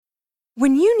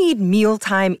When you need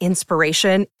mealtime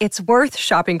inspiration, it's worth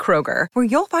shopping Kroger, where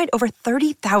you'll find over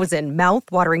 30,000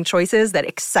 mouth-watering choices that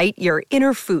excite your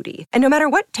inner foodie. And no matter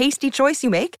what tasty choice you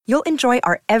make, you'll enjoy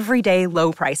our everyday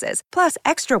low prices, plus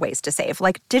extra ways to save,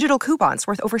 like digital coupons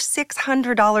worth over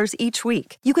 $600 each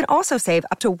week. You can also save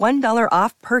up to $1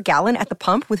 off per gallon at the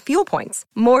pump with fuel points.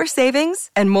 More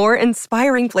savings and more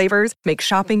inspiring flavors make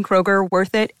shopping Kroger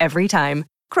worth it every time.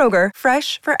 Kroger,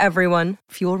 fresh for everyone.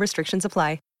 Fuel restrictions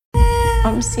apply.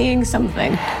 I'm seeing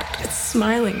something. It's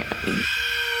smiling at me.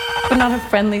 But not a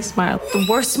friendly smile. The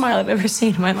worst smile I've ever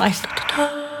seen in my life.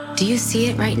 Do you see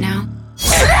it right now?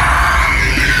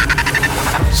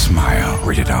 Smile.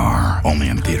 Rated R. Only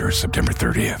in theaters September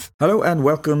 30th. Hello and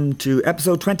welcome to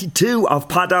episode 22 of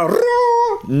Padaroni.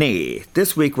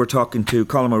 This week we're talking to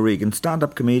Colm O'Regan,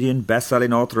 stand-up comedian,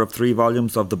 best-selling author of 3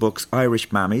 volumes of the books Irish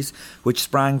Mammies, which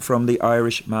sprang from the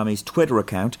Irish Mammies Twitter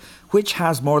account, which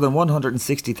has more than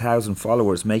 160,000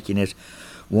 followers, making it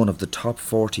one of the top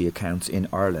 40 accounts in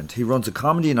Ireland. He runs a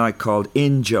comedy night called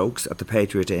In Jokes at the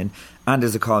Patriot Inn and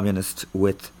is a columnist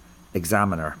with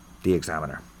Examiner, The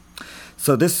Examiner.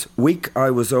 So this week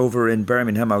I was over in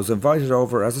Birmingham. I was invited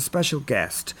over as a special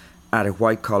guest at a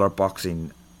white-collar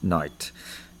boxing night.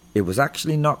 It was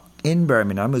actually not in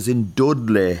Birmingham, it was in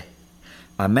Dudley.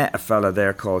 I met a fella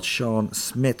there called Sean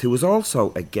Smith, who was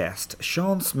also a guest.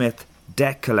 Sean Smith,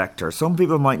 debt collector. Some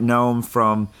people might know him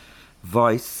from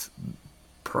Vice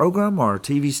programme or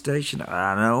TV station,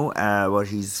 I don't know, but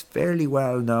he's fairly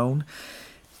well known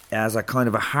as a kind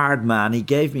of a hard man. He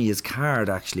gave me his card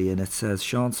actually, and it says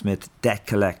Sean Smith, debt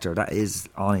collector. That is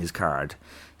on his card.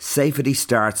 Safety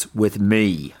starts with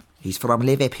me. He's from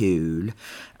Liverpool.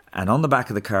 And on the back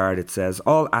of the card it says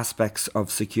all aspects of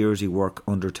security work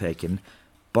undertaken: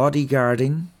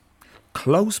 bodyguarding,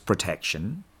 close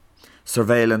protection,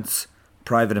 surveillance,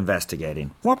 private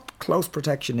investigating. What close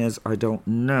protection is, I don't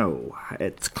know.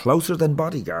 It's closer than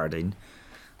bodyguarding,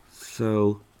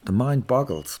 so the mind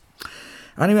boggles.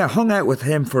 Anyway, I hung out with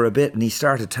him for a bit, and he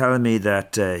started telling me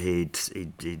that he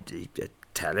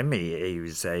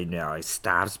was saying, I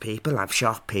stabbed people, I've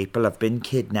shot people, I've been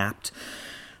kidnapped.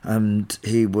 And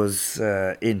he was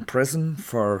in prison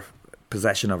for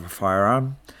possession of a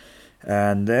firearm.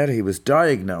 And there he was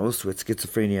diagnosed with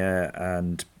schizophrenia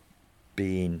and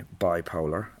being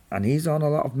bipolar. And he's on a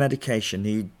lot of medication.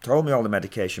 He told me all the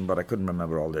medication, but I couldn't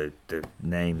remember all the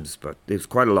names, but there's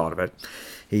quite a lot of it.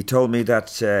 He told me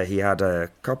that he had a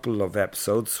couple of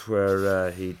episodes where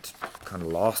he'd kind of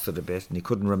lost it a bit and he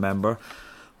couldn't remember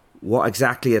what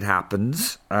exactly had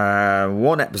happened.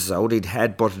 One episode, he'd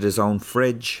headbutted his own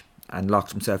fridge and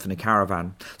locked himself in a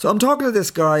caravan. So I'm talking to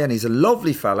this guy, and he's a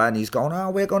lovely fella, and he's going,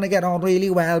 we're going to get on really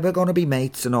well, we're going to be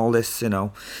mates and all this,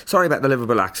 Sorry about the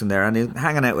Liverpool accent there. And he's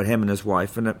hanging out with him and his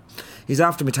wife, and he's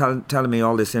after me telling me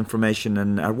all this information.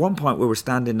 And at one point we were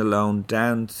standing alone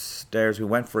downstairs. We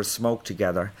went for a smoke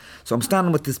together. So I'm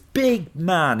standing with this big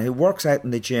man who works out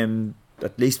in the gym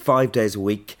at least 5 days a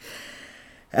week.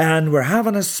 And we're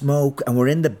having a smoke, and we're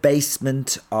in the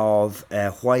basement of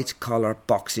a white-collar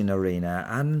boxing arena.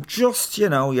 And just,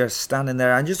 you're standing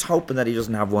there and just hoping that he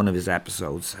doesn't have one of his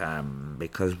episodes,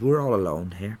 because we're all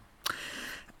alone here.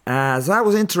 So that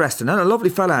was interesting, and a lovely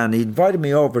fella, and he invited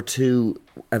me over to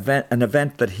an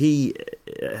event that he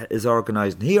is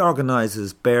organising. He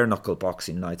organises bare-knuckle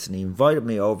boxing nights, and he invited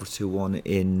me over to one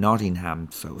in Nottingham.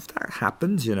 So if that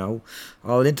happens,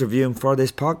 I'll interview him for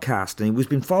this podcast. And he's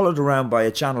been followed around by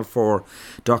a Channel 4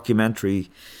 documentary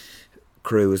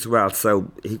crew as well,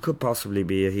 so he could possibly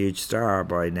be a huge star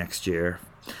by next year.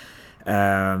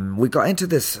 We got into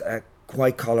this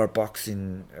white-collar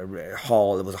boxing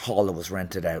hall. It was a hall that was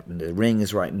rented out, and the ring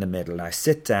is right in the middle. And I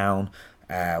sit down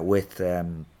with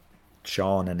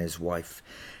Sean and his wife,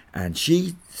 and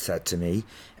she said to me,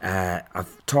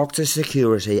 I've talked to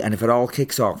security, and if it all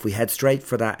kicks off, we head straight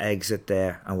for that exit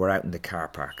there, and we're out in the car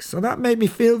park. So that made me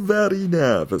feel very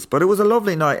nervous, but it was a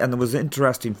lovely night, and there was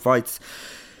interesting fights.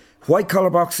 White-collar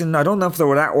boxing, I don't know if they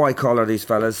were that white-collar, these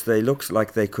fellas. They looked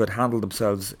like they could handle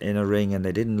themselves in a ring, and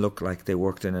they didn't look like they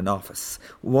worked in an office.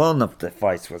 One of the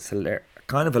fights was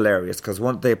kind of hilarious, because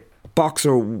the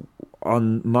boxer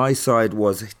on my side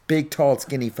was a big, tall,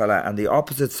 skinny fella, and the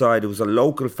opposite side, it was a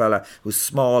local fella who was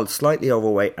small, slightly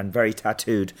overweight, and very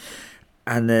tattooed.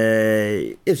 And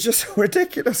it's just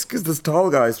ridiculous, because this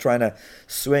tall guy is trying to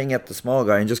swing at the small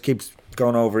guy and just keeps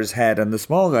going over his head, and the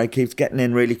small guy keeps getting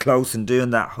in really close and doing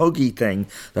that huggy thing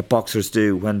that boxers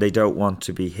do when they don't want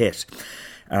to be hit.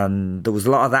 And there was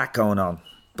a lot of that going on,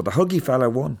 but the huggy fella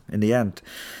won in the end.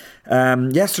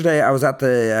 Yesterday I was at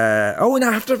the...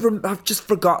 and I've just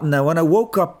forgotten now. When I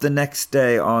woke up the next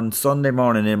day on Sunday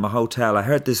morning in my hotel, I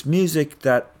heard this music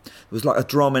that was like a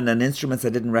drumming and instruments I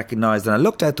didn't recognise. And I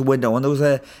looked out the window and there was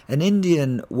an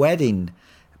Indian wedding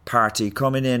party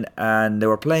coming in, and they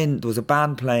were playing. There was a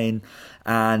band playing,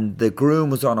 and the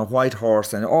groom was on a white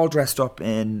horse and all dressed up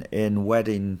in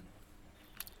wedding,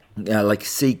 like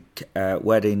Sikh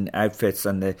wedding outfits,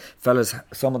 and the fellas,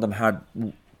 some of them had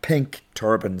pink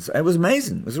turbans. It was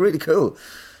amazing. It was really cool.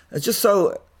 It's just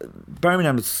so...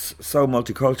 Birmingham is so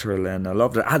multicultural, and I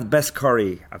loved it. I had the best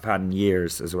curry I've had in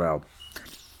years as well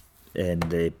in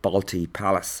the Balti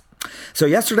Palace. So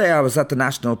yesterday I was at the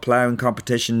National Ploughing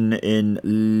Competition in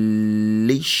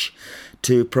Laois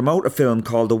to promote a film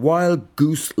called The Wild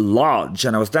Goose Lodge,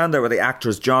 and I was down there with the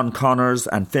actors John Connors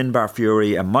and Finbar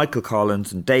Fury and Michael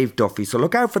Collins and Dave Duffy. So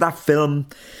look out for that film.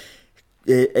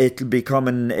 It'll be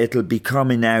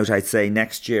coming out, I'd say,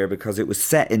 next year, because it was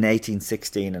set in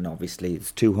 1816, and obviously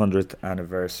it's 200th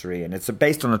anniversary, and it's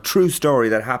based on a true story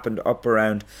that happened up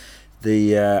around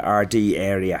the RD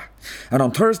area. And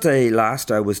on Thursday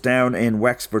last, I was down in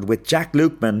Wexford with Jack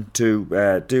Lukeman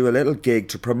to do a little gig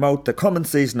to promote the coming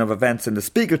season of events in the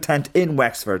Speaker Tent in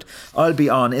Wexford. I'll be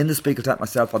on in the Speaker Tent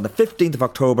myself on the 15th of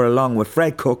October along with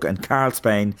Fred Cook and Carl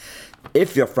Spain.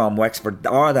 If you're from Wexford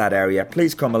or that area,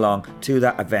 please come along to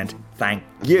that event. Thank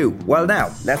you. Well,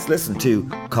 now, let's listen to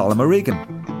Colin O'Regan.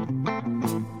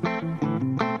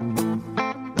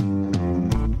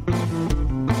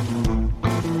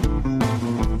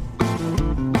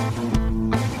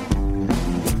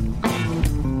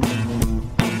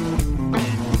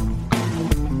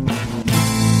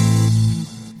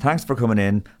 Thanks for coming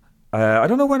in. I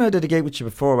don't know when I did a gig with you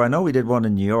before, but I know we did one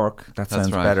in New York. That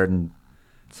sounds right. Better than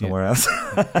somewhere else.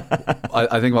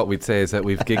 I think what we'd say is that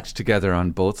we've gigged together on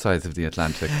both sides of the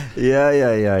Atlantic.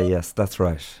 Yes, that's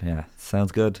right. Yeah,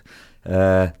 sounds good. You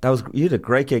had a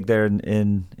great gig there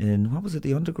in what was it?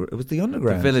 It was the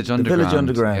Underground. The Village Underground. The Village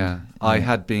Underground. Yeah. I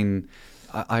had been.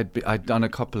 I'd done a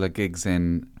couple of gigs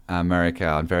in America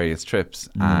on various trips,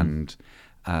 and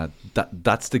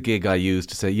that's the gig I used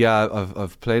to say, yeah,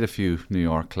 I've played a few New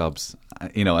York clubs,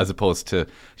 as opposed to,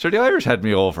 sure, the Irish had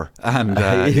me over, and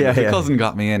the cousin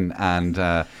got me in, and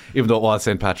even though it was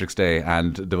St. Patrick's Day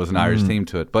and there was an Irish theme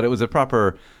to it, but it was a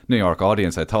proper New York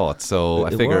audience, I thought. So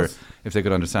I figure if they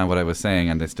could understand what I was saying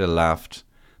and they still laughed,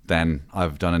 then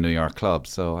I've done a New York club.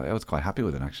 So I was quite happy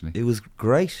with it, actually. It was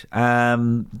great.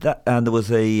 And there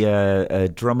was a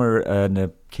drummer and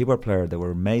a keyboard player. They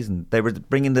were amazing. They were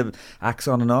bringing the acts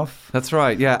on and off. That's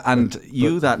right, yeah. And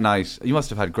that night, you must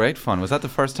have had great fun. Was that the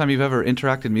first time you've ever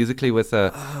interacted musically with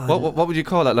a... What would you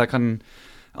call it? Like on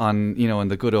in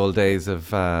the good old days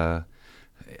of...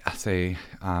 Comedy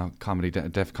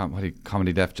Def Jam. What do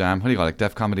you call it?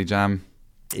 Def Comedy Jam?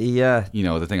 Yeah.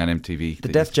 The thing on MTV. The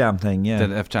Def Jam thing, yeah. The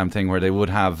Def Jam thing where they would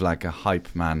have like a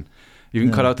hype man. You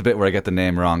can cut out the bit where I get the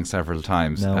name wrong several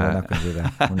times. No, we're not going to do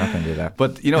that. We're not going to do that.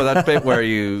 But that bit where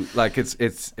you, like,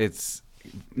 it's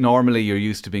normally you're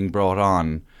used to being brought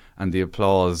on and the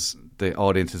applause, the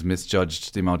audience has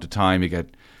misjudged the amount of time you get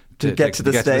to get to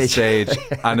the stage.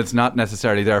 And it's not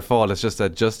necessarily their fault. It's just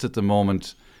that just at the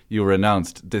moment you were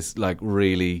announced, this like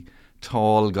really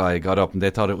tall guy got up and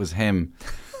they thought it was him.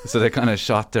 So they kind of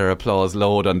shot their applause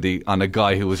load on a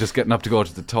guy who was just getting up to go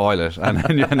to the toilet, and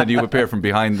then you appear from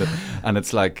behind them, and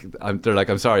it's like they're like,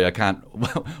 I'm sorry,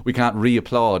 we can't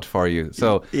re-applaud for you.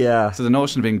 So So the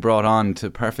notion of being brought on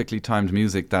to perfectly timed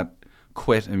music that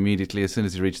quit immediately as soon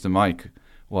as you reached the mic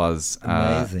was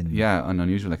amazing. An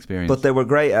unusual experience. But they were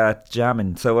great at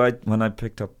jamming. So when I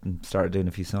picked up and started doing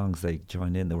a few songs, they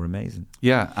joined in. They were amazing.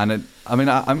 Yeah, and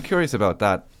I'm curious about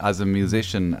that as a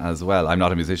musician as well. I'm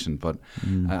not a musician, but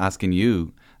asking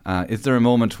you, is there a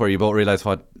moment where you both realise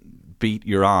what beat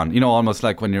you're on? Almost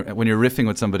like when you're riffing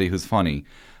with somebody who's funny,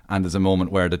 and there's a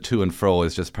moment where the to and fro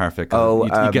is just perfect.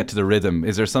 You get to the rhythm.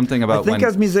 Is there something about I think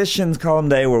as musicians, Colin,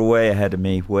 they were way ahead of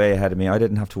me. I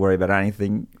didn't have to worry about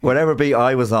anything. Whatever beat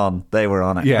I was on, they were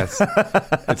on it. Yes.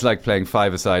 It's like playing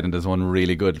five-a-side and there's one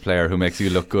really good player who makes you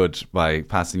look good by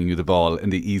passing you the ball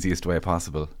in the easiest way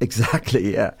possible.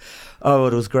 Exactly, yeah. Oh,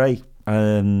 it was great.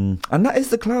 And that is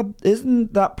the club.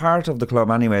 Isn't that part of the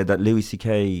club anyway that Louis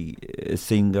C.K. is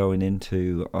seen going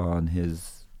into on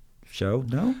his... show?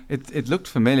 No, it looked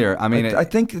familiar. I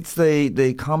think it's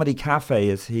the comedy cafe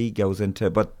as he goes into,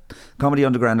 but Comedy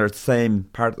Underground are the same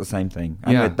part of the same thing.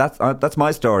 Anyway, that's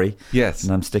my story. Yes,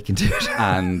 and I'm sticking to it.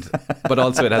 But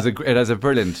also it has a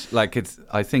brilliant, like, it's,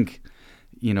 I think,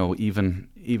 even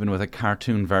with a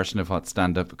cartoon version of what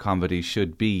stand-up comedy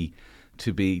should be,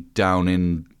 to be down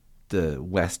in the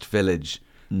West Village,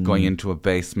 going into a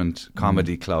basement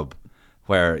comedy club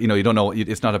where, you know, you don't know,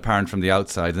 it's not apparent from the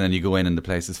outside, and then you go in and the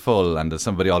place is full and there's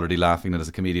somebody already laughing that there's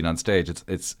a comedian on stage.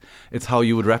 It's how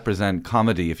you would represent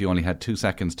comedy if you only had 2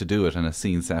 seconds to do it in a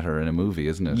scene setter in a movie,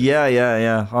 isn't it?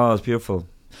 Yeah. Oh, it's beautiful.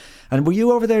 And were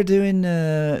you over there doing?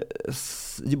 Were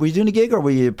you doing a gig, or were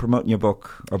you promoting your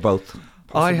book, or both?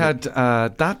 Possibly? I had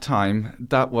that time.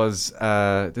 That was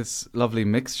this lovely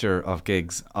mixture of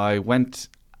gigs. I went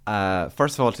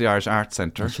first of all to the Irish Arts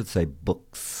Centre. I should say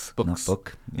books, not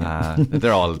book. Yeah. They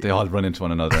all run into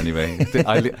one another anyway.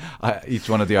 Each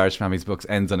one of the Irish Family's books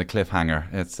ends on a cliffhanger.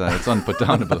 It's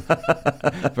unputdownable,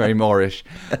 very Moorish,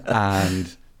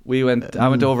 and. I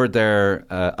went over there.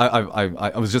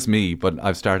 I was just me, but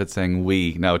I've started saying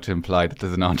we now to imply that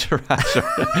there's an entourage,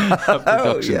 a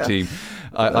production team.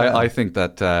 I think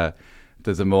that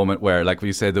there's a moment where, like, when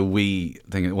you say the we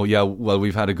thing,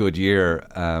 we've had a good year.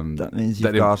 That means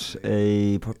you've got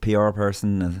a PR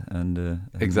person and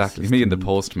exactly me and the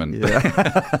postman.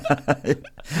 Yeah.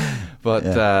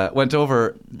 But went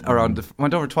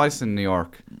over twice in New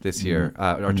York this year,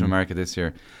 or to America this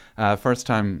year. First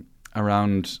time.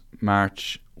 Around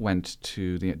March,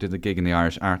 did the gig in the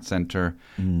Irish Arts Centre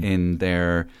in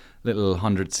their little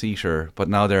 100-seater, but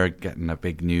now they're getting a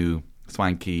big new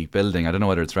swanky building. I don't know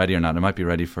whether it's ready or not. It might be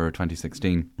ready for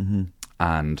 2016.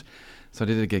 And so I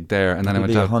did a gig there, and then I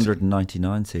went out.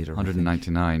 199-seater.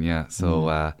 199, yeah.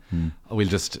 So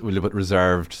we'll put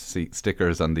reserved seat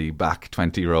stickers on the back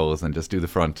 20 rows and just do the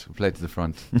front. We'll play to the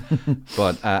front.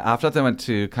 But after that, I went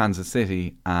to Kansas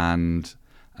City and.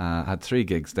 Had 3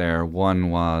 gigs there. One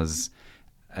was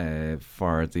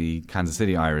for the Kansas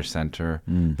City Irish Centre.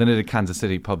 Then I did Kansas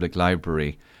City Public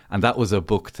Library, and that was a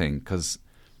book thing, because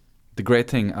the great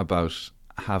thing about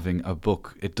having a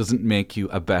book, it doesn't make you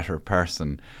a better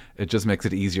person. It just makes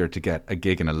it easier to get a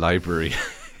gig in a library.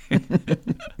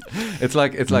 It's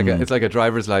like a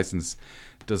driver's license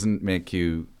doesn't make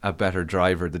you a better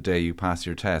driver the day you pass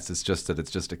your test. It's just that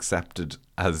it's just accepted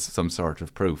as some sort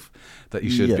of proof that you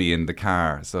should be in the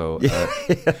car. So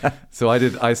so I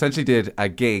essentially did a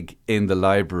gig in the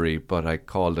library, but I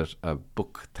called it a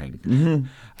book thing.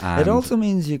 It also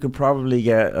means you could probably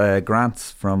get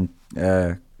grants from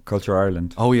Culture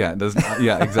Ireland. Oh yeah,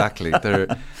 exactly.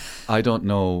 I don't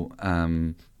know.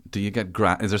 Do you get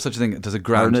grant? Is there such a thing? Does a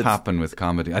grant happen with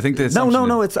comedy? I think this.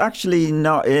 No. It's actually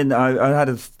not in. I had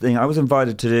a thing. I was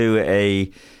invited to do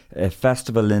a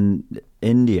festival in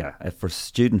India, for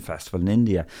student festival in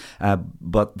India,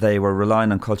 but they were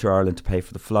relying on Culture Ireland to pay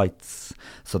for the flights.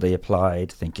 So they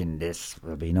applied, thinking this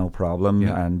will be no problem,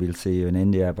 and we'll see you in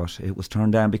India. But it was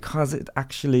turned down because it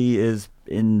actually is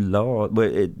in law.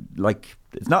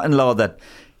 It's not in law that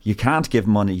you can't give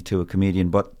money to a comedian,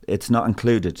 but it's not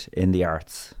included in the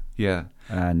arts. Yeah.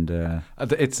 And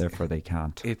therefore they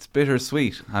can't. It's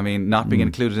bittersweet. I mean, not being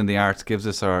included in the arts gives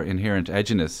us our inherent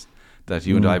edginess that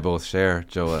you and I both share,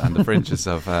 Joe, and the fringes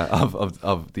of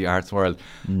the arts world.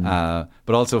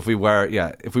 But also, if we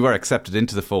were accepted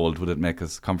into the fold, would it make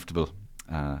us comfortable?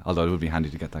 Although it would be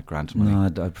handy to get that grant money. No,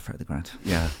 I'd prefer the grant.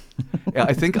 Yeah.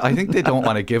 I think they don't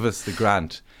want to give us the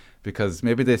grant because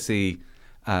maybe they see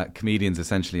comedians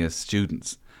essentially as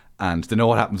students. And they know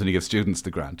what happens when you give students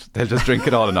the grant. They'll just drink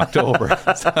it all in October.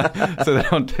 so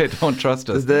they don't trust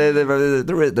us.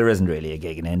 There isn't really a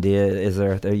gig in India, is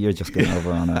there? You're just getting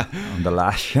over on the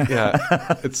lash.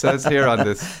 Yeah, it says here on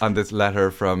this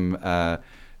letter from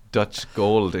Dutch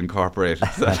Gold Incorporated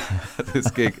that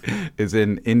this gig is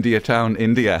in Indiatown,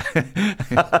 India.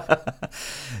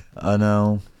 I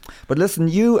know. But listen,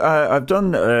 I've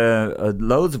done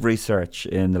loads of research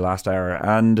in the last hour,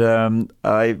 and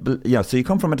so you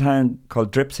come from a town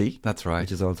called Dripsey. That's right.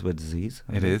 Which is also a disease.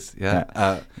 It is,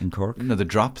 yeah. In Cork. No, the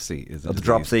dropsy is a disease. The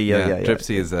dropsy, yeah.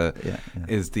 Dripsy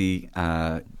is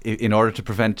the in order to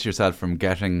prevent yourself from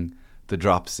getting the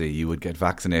dropsy, you would get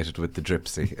vaccinated with the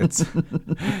dripsy.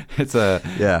 It's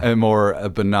a more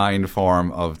benign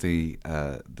form of the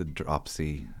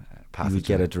dropsy. You would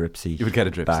get a dripsy. You would get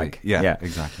a dripsy bag. Yeah,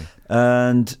 exactly.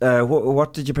 And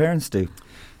what did your parents do?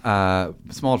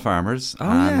 Small farmers. Oh,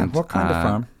 yeah. What kind of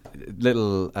farm?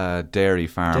 Little dairy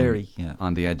farm. Dairy, yeah.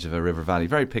 On the edge of a river valley.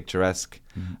 Very picturesque.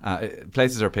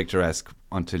 Places are picturesque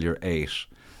until you're 8,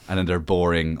 and then they're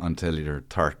boring until you're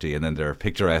 30, and then they're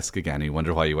picturesque again. You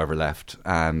wonder why you ever left.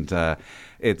 And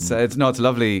it's a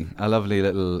lovely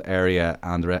little area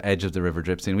on the edge of the River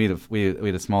Dripsey. And we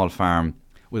had a small farm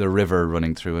with a river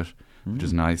running through it, which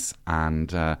is nice.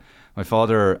 And my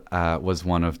father was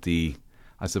one of the,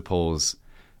 I suppose,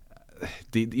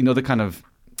 the kind of,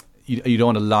 you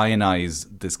don't want to lionize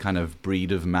this kind of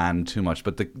breed of man too much,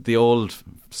 but the old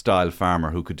style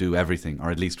farmer who could do everything,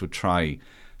 or at least would try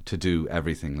to do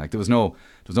everything. Like there was no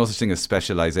such thing as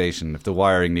specialisation. If the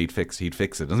wiring need fixed, he'd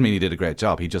fix it. Doesn't mean he did a great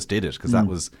job. He just did it because that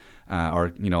was,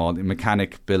 or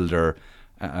mechanic, builder,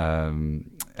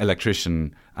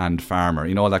 electrician, and farmer.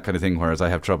 All that kind of thing. Whereas I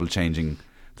have trouble changing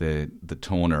the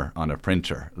toner on a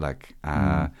printer. Like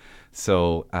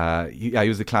so, I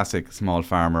was a classic small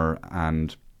farmer,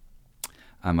 and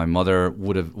my mother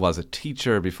was a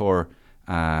teacher before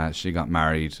she got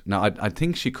married. Now, I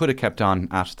think she could have kept on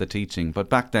at the teaching, but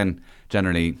back then,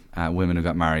 generally, women who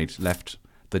got married left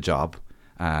the job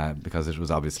because it was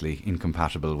obviously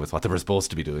incompatible with what they were supposed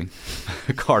to be doing,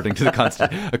 according to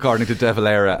the according to De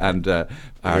Valera and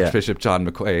Archbishop John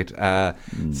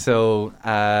McQuaid. So,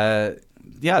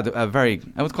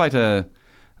 it was quite a.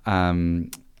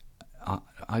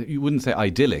 You wouldn't say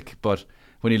idyllic, but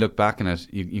when you look back on it,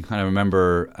 you kind of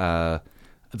remember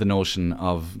the notion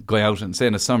of going out and, say,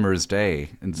 on a summer's day,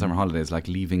 in summer holidays, like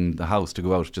leaving the house to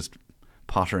go out just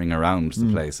pottering around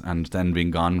the place and then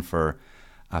being gone for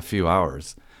a few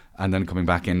hours and then coming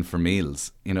back in for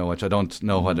meals, which I don't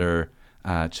know whether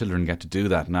children get to do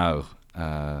that now.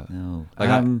 No.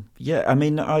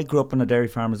 I grew up on a dairy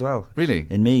farm as well. Really?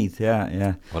 In Meath,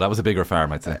 yeah. Well, that was a bigger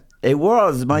farm, I'd say. It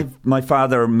was. My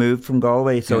father moved from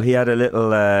Galway, so he had a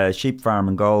little sheep farm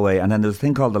in Galway, and then there was a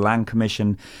thing called the Land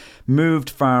Commission, moved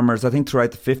farmers, I think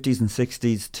throughout the 50s and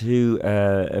 60s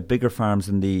to bigger farms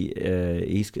in the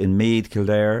east, in Meath,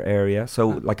 Kildare area. So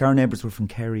like our neighbours were from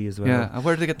Kerry as well. Yeah, and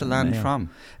where did they get the land from?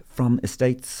 From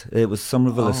estates. It was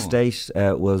Somerville Estate.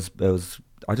 It was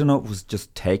I don't know, it was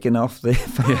just taken off the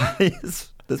families.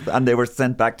 And they were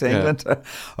sent back to England,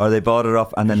 or they bought it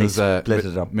off and then they split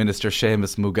it up. Minister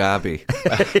Seamus Mugabe,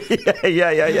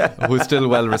 yeah, who's still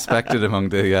well respected among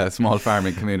the small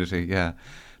farming community. Yeah,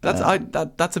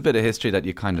 that's a bit of history that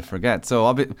you kind of forget. So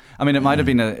it might have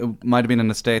been an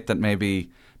estate that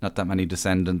maybe not that many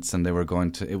descendants, and it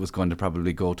was going to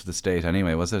probably go to the state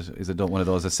anyway. Was it? Is it one of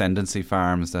those ascendancy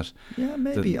farms that? Yeah,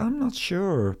 maybe. I'm not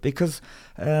sure because.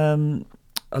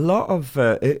 A lot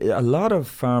of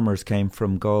farmers came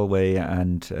from Galway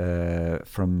and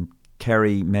from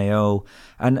Kerry, Mayo,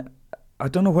 and I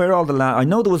don't know where all the land. I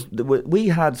know we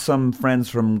had some friends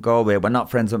from Galway, but not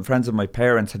friends. Friends of my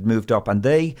parents had moved up, and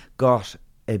they got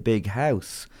a big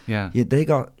house. Yeah, they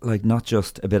got like not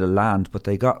just a bit of land, but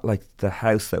they got like the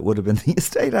house that would have been the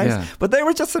estate house. Yeah. But they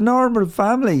were just a normal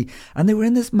family, and they were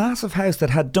in this massive house that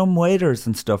had dumb waiters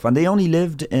and stuff, and they only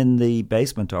lived in the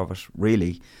basement of it,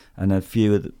 really. And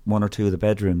one or two of the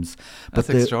bedrooms. That's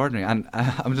extraordinary. And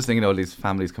I'm just thinking all these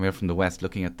families come here from the west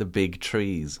looking at the big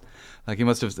trees. Like you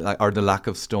must have, or the lack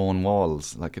of stone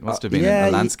walls. Like it must have been a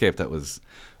landscape that was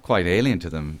quite alien to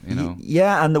them,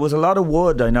 Yeah, and there was a lot of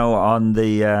wood, I know, on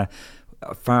the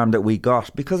farm that we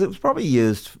got, because it was probably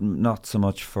used not so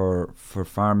much for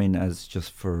farming as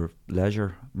just for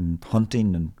leisure and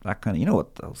hunting and that kind of,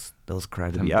 what those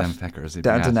crowd would be at. Them peckers,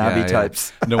 Downton Abbey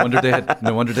types. No wonder they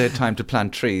had time to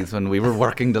plant trees when we were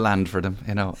working the land for them.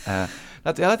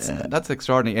 That's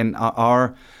extraordinary. In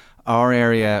our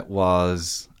area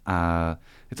was.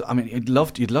 You'd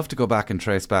love to go back and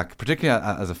trace back, particularly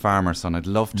as a farmer son. I'd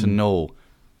love to know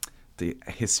the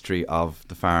history of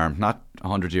the farm, not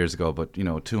 100 years ago, but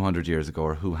 200 years ago,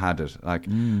 or who had it. Like,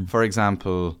 for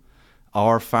example,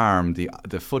 our farm, the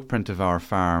footprint of our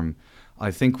farm,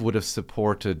 I think would have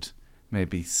supported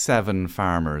maybe 7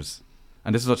 farmers,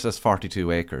 and this is just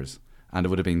 42 acres, and it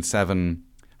would have been 7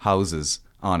 houses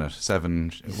on it,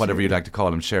 7 whatever you'd like to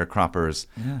call them, sharecroppers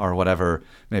or whatever,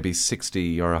 maybe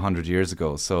 60 or 100 years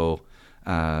ago. So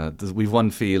we've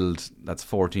one field that's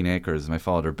 14 acres. My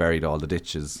father buried all the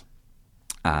ditches.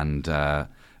 And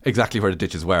exactly where the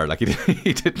ditches were. Like he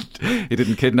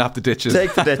didn't kidnap the ditches.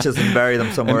 Take the ditches and bury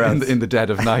them somewhere else. In the dead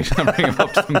of night and bring them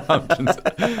up to the mountains.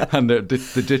 And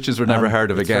the ditches were never heard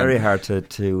of again. It's very hard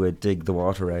to dig the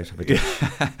water out of a ditch.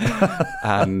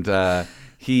 And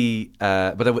he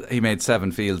made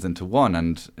 7 fields into one,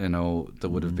 and there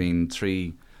would have been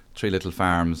three little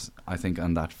farms, I think,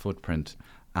 on that footprint.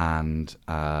 And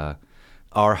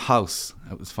our house,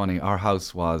 it was funny, our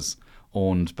house was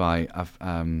owned by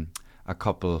a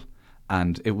couple,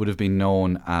 and it would have been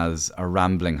known as a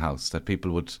rambling house, that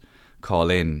people would call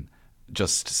in,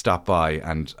 just stop by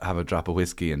and have a drop of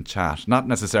whiskey and chat. Not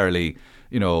necessarily,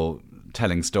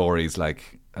 telling stories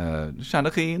like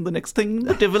Shanachie, the next thing,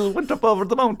 the devil went up over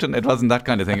the mountain. It wasn't that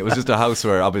kind of thing. It was just a house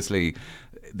where obviously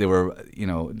they were,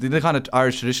 the kind of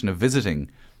Irish tradition of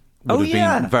visiting would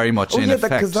have been very much in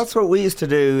effect. Because that's what we used to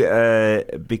do,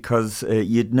 because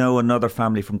you'd know another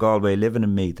family from Galway living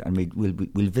in Meath, and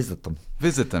we'll visit them.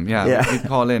 Visit them, yeah. We'd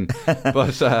call in.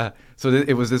 But so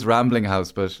it was this rambling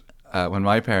house, but when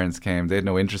my parents came, they had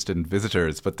no interest in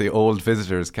visitors, but the old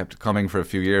visitors kept coming for a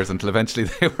few years until eventually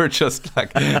they were just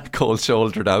like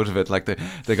cold-shouldered out of it. Like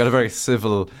they got a very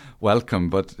civil welcome,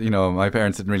 but you know, my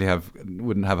parents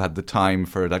wouldn't have had the time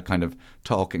for that kind of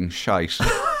talking shite.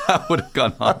 That would have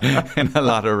gone on in a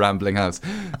lot of Rambling House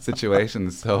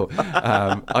situations. So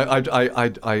I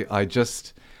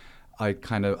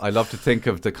love to think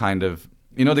of the kind of,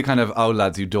 you know, the kind of old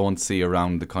lads you don't see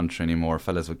around the country anymore,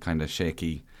 fellas with kind of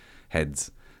shaky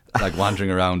heads, like wandering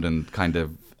around and kind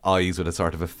of eyes with a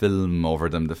sort of a film over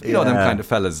them. You know, them kind of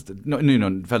fellas,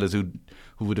 fellas who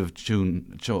would have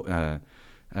chewed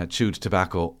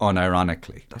tobacco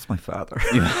unironically. That's my father.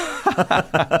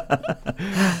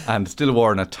 And still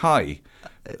worn a tie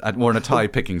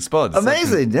picking spuds.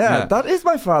 Amazing, yeah. That is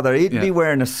my father. He'd be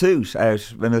wearing a suit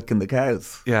out milking the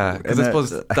cows. Yeah, because I suppose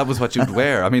that was what you'd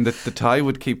wear. I mean, the tie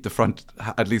would keep the front,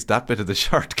 at least that bit of the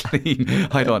shirt, clean.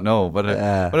 I don't know, but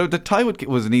the tie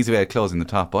was an easy way of closing the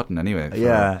top button anyway.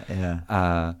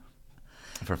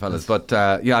 For fellas, but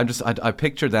I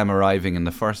pictured them arriving in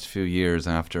the first few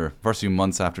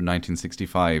months after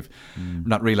 1965,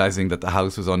 not realizing that the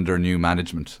house was under new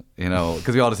management. You know,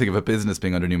 because we always think of a business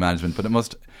being under new management, but it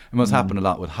must happen a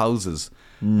lot with houses,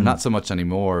 not so much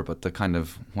anymore. But the kind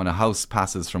of when a house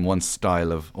passes from one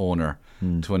style of owner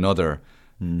to another.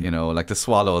 You know, like the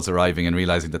swallows arriving and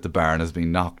realising that the barn has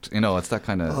been knocked. You know, it's that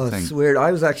kind of thing. It's weird.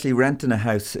 I was actually renting a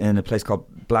house in a place called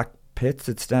Black Pits.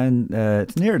 It's down.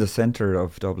 It's near the centre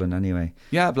of Dublin, anyway.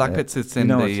 Yeah, Black Pits. It's in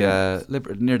near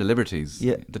the Liberties.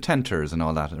 Yeah, the Tenters and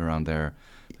all that around there.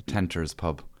 The Tenters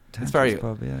pub. Tenters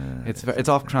pub. Yeah. It's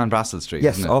off Clanbrassil Street.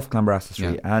 Yes, isn't it? Off Clanbrassil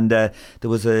Street, and there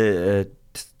was a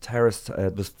terrace.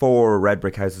 It was 4 red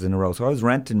brick houses in a row. So I was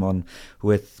renting one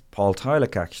with Paul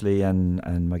Tylock actually, and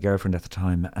my girlfriend at the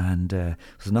time, and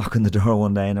was knocking the door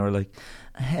one day, and they were like,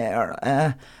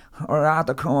 "Here, we're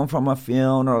after coming from a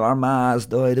funeral. Our ma's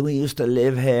died. We used to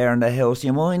live here in the house.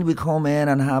 You mind we come in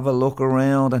and have a look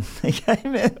around?" And they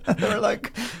came in and they were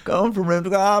like going from room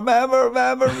to go,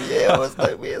 remember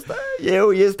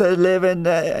you used to live in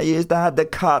you used to have the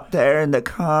cot there in the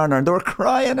corner, and they were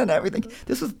crying and everything.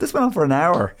 This went on for an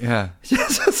hour. Yeah.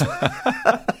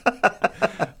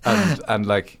 and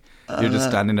like you're just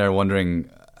standing there wondering,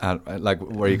 like,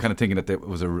 were you kind of thinking that it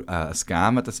was a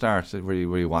scam at the start? Were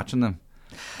you watching them?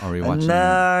 Or were you watching?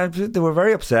 Nah, they were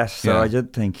very upset. So I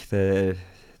did think they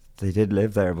did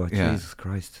live there, but Jesus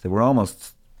Christ, they were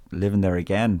almost living there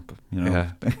again. But, you know,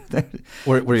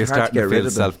 were you starting to feel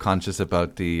self-conscious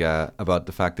about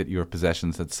the fact that your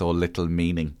possessions had so little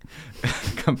meaning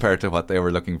compared to what they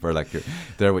were looking for? Like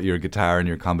there with your guitar and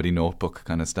your comedy notebook,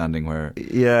 kind of standing where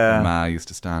your ma used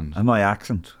to stand. And my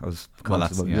accent, I was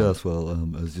conscious about. Yes, well,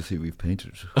 as you see, we've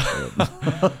painted.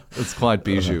 It's quite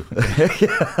bijou.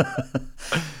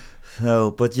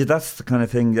 So, but that's the kind of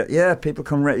thing that people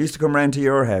used to come round to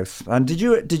your house. And did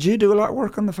you do a lot of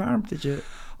work on the farm? Did you?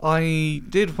 I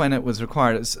did when it was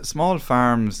required. Small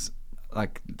farms,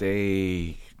 like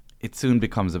it soon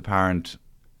becomes apparent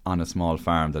on a small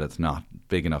farm that it's not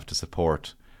big enough to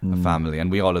support a family,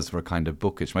 and we always were kind of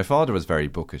bookish. My father was very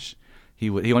bookish. He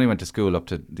only went to school up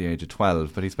to the age of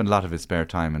 12, but he spent a lot of his spare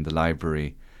time in the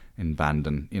library in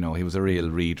Bandon. You know, he was a real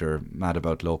reader, mad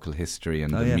about local history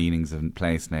and the meanings of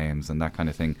place names and that kind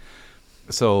of thing.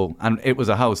 So, and it was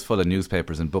a house full of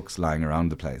newspapers and books lying around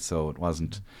the place, so it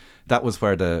wasn't. That was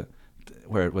where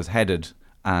it was headed.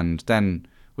 And then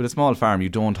with a small farm, you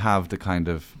don't have the kind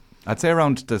of, I'd say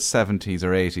around the 70s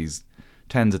or 80s,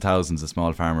 tens of thousands of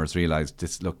small farmers realised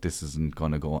this isn't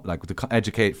going to go. Like with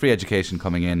the free education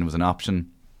coming in was an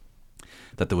option,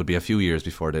 that there would be a few years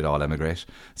before they'd all emigrate.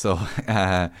 So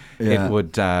it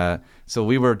would. So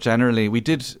we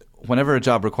did whenever a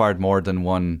job required more than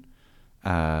one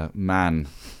man,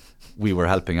 we were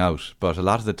helping out. But a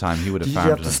lot of the time he would have farmed.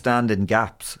 Did you have to stand in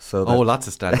gaps? Lots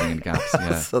of standing in gaps.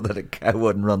 Yeah, so that a cow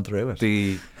wouldn't run through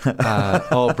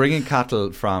it. Bringing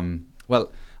cattle from.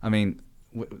 Well, I mean.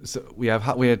 So we had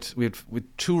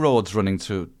 2 roads running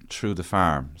through the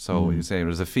farm. So you say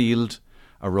there's a field,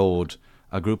 a road,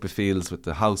 a group of fields with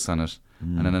the house on it,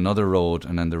 and then another road,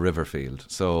 and then the river field.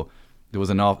 So there was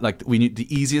we knew the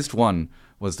easiest one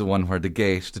was the one where the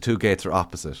 2 gates are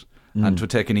opposite, and it would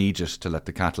take an aegis to let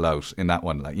the cattle out in that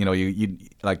one. Like, you know, you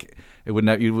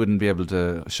wouldn't be able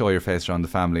to show your face around the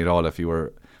family at all if you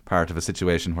were part of a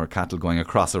situation where cattle going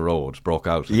across a road broke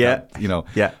out. Yeah, you know.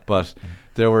 Yeah, but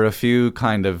there were a few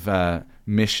kind of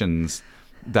missions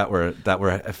that were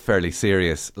fairly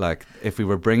serious. Like if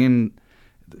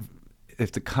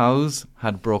the cows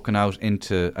had broken out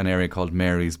into an area called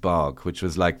Mary's Bog, which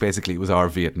was like basically it was our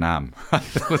Vietnam.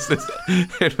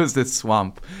 It was this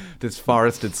swamp, this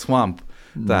forested swamp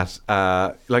that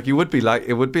like it would be like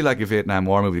a Vietnam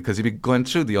War movie, because you'd be going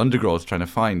through the undergrowth trying to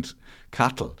find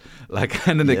cattle, like,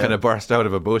 and then they kind of burst out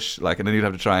of a bush, like, and then you'd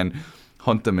have to try and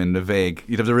hunt them in the vague.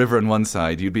 You'd have the river on one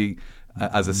side. You'd be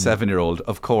as a 7-year-old,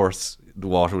 of course, the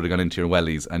water would have gone into your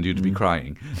wellies, and you'd be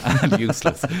crying and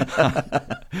useless.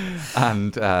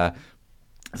 And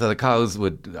so the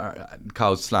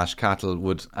cows/cattle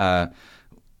would.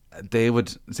 They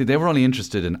were only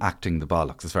interested in acting the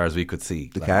bollocks, as far as we could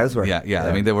see. The cows were? Yeah.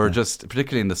 I mean, they were just,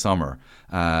 particularly in the summer,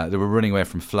 they were running away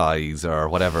from flies or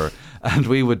whatever, and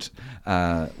we would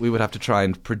have to try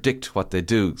and predict what they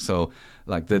do. So,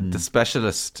 like, the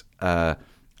specialist,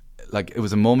 like, it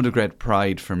was a moment of great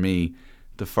pride for me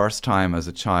the first time as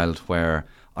a child where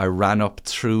I ran up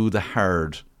through the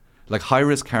herd. Like,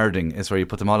 high-risk herding is where you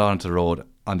put them all onto the road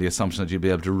on the assumption that you'll be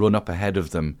able to run up ahead of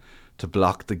them to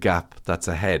block the gap that's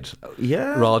ahead.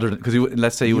 Yeah. Rather than, because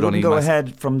let's say you would only go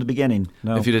ahead from the beginning.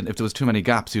 No. If there was too many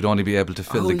gaps, you'd only be able to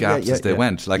fill the gaps as they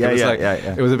went. Like,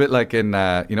 it was a bit like in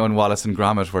in Wallace and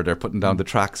Gromit, where they're putting down the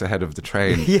tracks ahead of the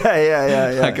train. Just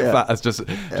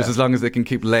as long as they can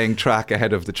keep laying track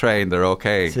ahead of the train, they're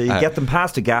okay. So you get them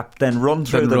past a gap, then run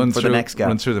through them for the next gap.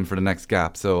 Run through them for the next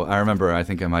gap. So I remember, I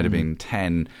think I might have been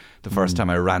 10 the first time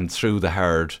I ran through the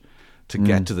herd to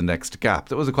get to the next gap.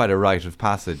 That was quite a rite of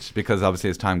passage, because obviously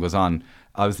as time goes on,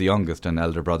 I was the youngest and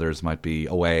elder brothers might be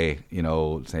away,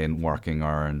 say in working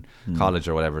or in college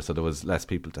or whatever, so there was less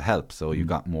people to help. So you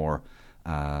got more,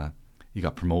 you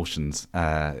got promotions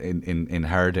in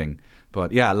herding.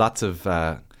 But yeah, lots of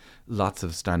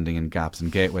standing in gaps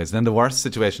and gateways. And then the worst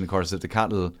situation, of course, is if the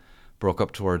cattle broke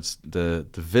up towards the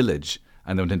village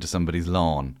and they went into somebody's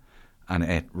lawn and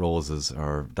ate roses,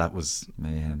 or that was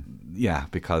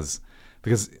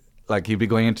because like you'd be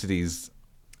going into these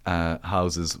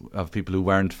houses of people who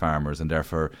weren't farmers and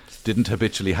therefore didn't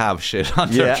habitually have shit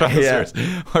on their trousers.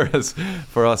 Whereas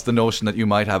for us, the notion that you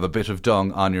might have a bit of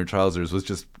dung on your trousers was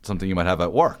just something you might have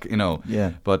at work,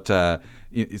 But so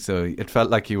it felt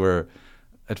like you were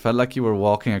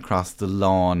walking across the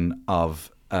lawn of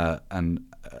a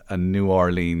New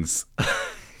Orleans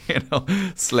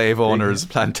slave owners'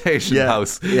 plantation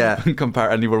house.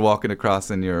 And you were walking across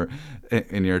in your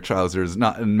trousers,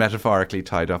 not metaphorically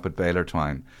tied up with baler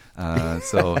twine.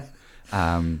 Yes,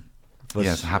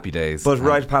 happy days. But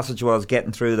rite of passage was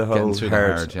getting through the whole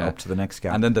herd up to the next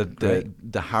gap. And then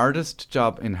the hardest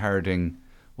job in herding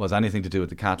was anything to do with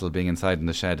the cattle being inside in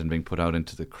the shed and being put out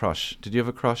into the crush. Did you have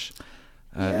a crush?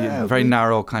 Very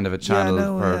narrow kind of a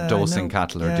channel for dosing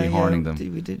cattle or dehorning them.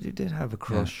 We did have a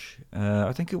crush.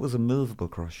 I think it was a movable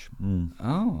crush.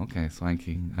 Oh, okay,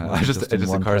 swanky. It just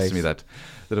occurs to me that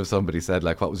if somebody said,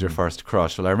 like, what was your first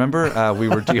crush? Well, I remember we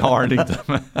were dehorning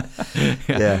them.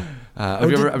 Have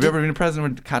you ever been present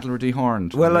when cattle were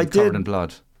dehorned? Well, I did. Covered in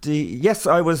blood. Yes,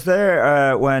 I was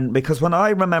there when I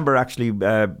remember actually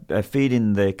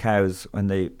feeding the cows when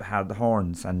they had the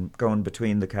horns and going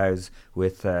between the cows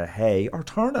with hay or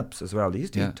turnips as well. They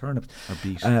used to eat turnips or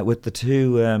beet with the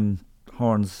two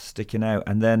horns sticking out,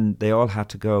 and then they all had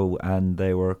to go and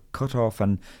they were cut off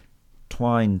and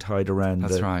twine tied around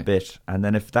bit, and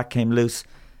then if that came loose,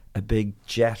 a big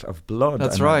jet of blood.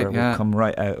 That's right. Would come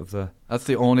right out of the. That's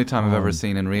the only time I've ever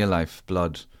seen in real life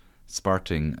blood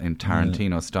spurting in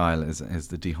Tarantino style is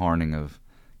the dehorning of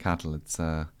cattle. It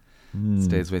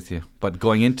stays with you. But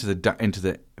going into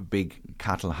the big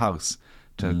cattle house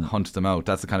to hunt them out,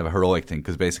 that's a kind of a heroic thing,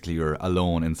 because basically you're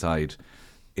alone inside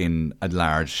in a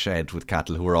large shed with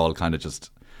cattle who are all kind of just,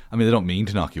 I mean, they don't mean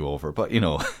to knock you over, but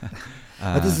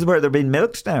but this is where they're being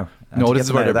milked now. No, this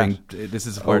is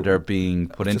where they're being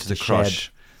put into the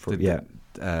crush.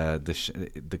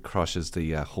 The crush is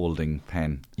the holding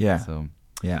pen. Yeah. So.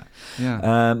 Yeah.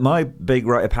 My big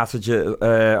rite of passage.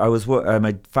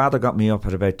 My father got me up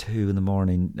at about 2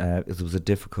 a.m. It was a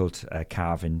difficult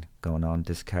calving going on.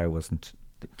 The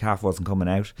calf wasn't coming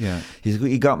out. Yeah.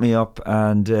 He got me up,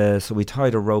 and so we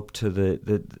tied a rope to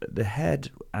the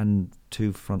head, and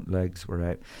 2 front legs were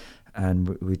out,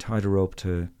 and we tied a rope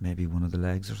to maybe one of the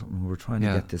legs or something. We were trying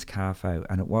to get this calf out,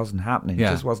 and it wasn't happening. It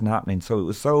just wasn't happening. So it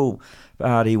was so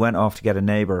bad. He went off to get a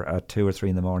neighbour at 2 or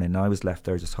 3 a.m, and I was left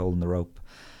there just holding the rope.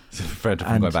 Afraid of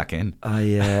going back in.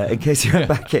 In case he went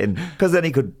back in, because then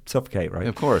he could suffocate, right?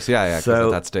 Of course, because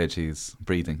at that stage he's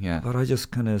breathing. Yeah. But I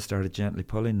just kind of started gently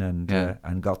pulling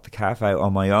and got the calf out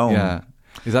on my own. Yeah.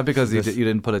 Is that because you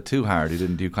didn't pull it too hard?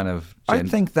 I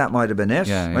think that might have been it.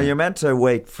 Yeah. Well, you're meant to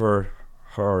wait for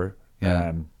her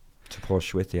to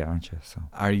push with you, aren't you? So.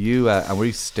 Are you? Were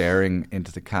you staring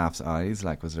into the calf's eyes?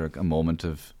 Like, was there a moment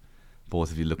of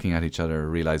both of you looking at each other,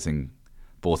 realizing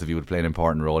both of you would play an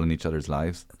important role in each other's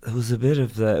lives. It was a bit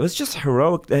of it was just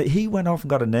heroic. He went off and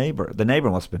got a neighbour. The neighbour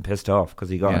must have been pissed off because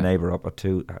he got a neighbour up at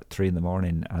 3 in the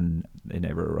morning, and the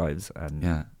neighbour arrives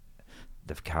and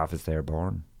the calf is there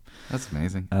born. That's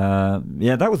amazing.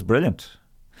 Yeah, that was brilliant.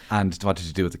 And what did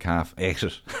you do with the calf? Ate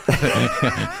it.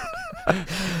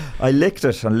 I licked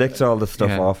it and licked all the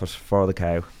stuff off it for the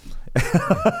cow.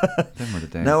 Them were the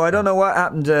days. No, I don't know what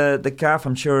happened to the calf.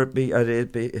 I'm sure it'd be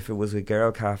if it was a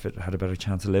girl calf, it had a better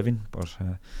chance of living. But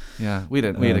yeah, we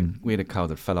had a cow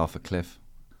that fell off a cliff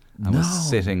and was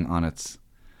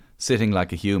sitting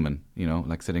like a human,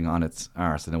 like sitting on its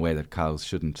arse in a way that cows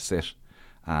shouldn't sit.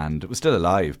 And it was still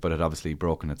alive, but it had obviously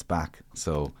broken its back.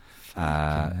 So it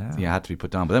had to be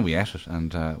put down. But then we ate it,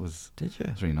 and it was. Did you?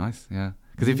 It was really nice, yeah.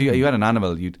 Because if you had an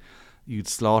animal, you'd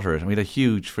slaughter it, and we had a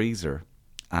huge freezer.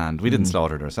 And we didn't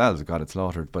slaughter it ourselves; we got it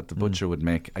slaughtered. But the butcher would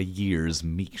make a year's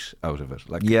meat out of it.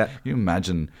 Like, you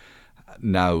imagine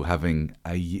now having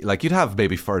you'd have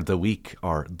maybe for the week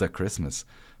or the Christmas,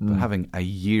 but having a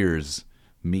year's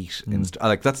meat.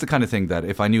 That's the kind of thing that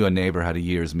if I knew a neighbour had a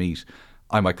year's meat,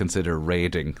 I might consider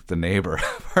raiding the neighbour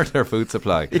for their food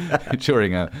supply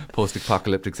during a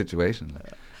post-apocalyptic situation.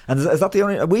 And is that the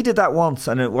only... We did that once,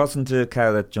 and it wasn't a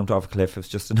cow that jumped off a cliff. It was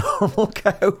just a normal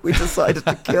cow. We decided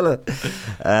to kill it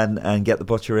and get the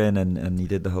butcher in, and he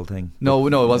did the whole thing. No,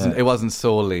 it wasn't. It wasn't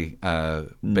solely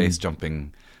base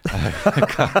jumping,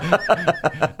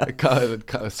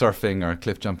 surfing or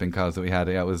cliff jumping cows that we had.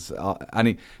 Yeah, it was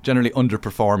any generally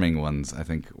underperforming ones, I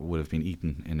think, would have been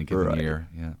eaten in a given year.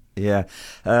 Yeah. Yeah,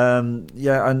 and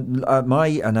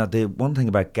the one thing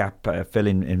about gap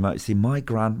filling in my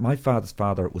father's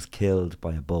father was killed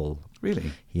by a bull.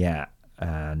 Really? Yeah,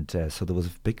 and so there was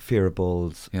a big fear of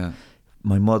bulls. Yeah,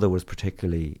 my mother was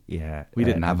particularly We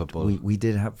didn't have a bull. We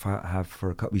did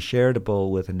we shared a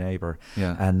bull with a neighbour.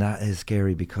 Yeah, and that is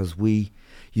scary because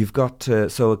you've got to,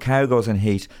 so a cow goes in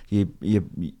heat.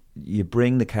 You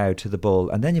bring the cow to the bull,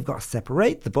 and then you've got to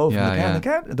separate the bull from the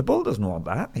cow. The bull doesn't want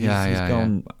that. He's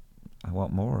going, I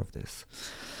want more of this.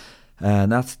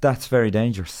 And that's very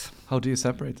dangerous. How do you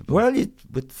separate the bull? Well,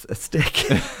 with a stick.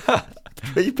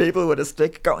 3 people with a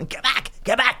stick going, get back.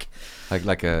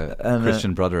 Like a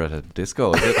Christian brother at a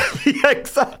disco, is it?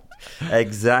 Yeah,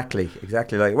 exactly.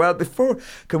 Well,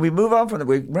 can we move on from that?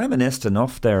 We reminisced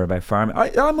enough there about farming.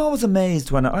 I'm always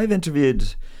amazed when I've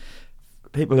interviewed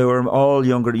people who are all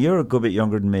younger. You're a good bit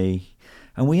younger than me,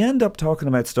 and we end up talking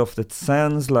about stuff that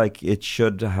sounds like it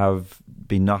should have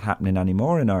been not happening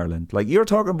anymore in Ireland. Like we were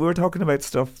talking about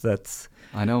stuff that's,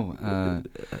 I know,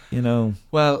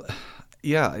 Well,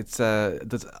 yeah, it's. I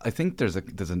think we're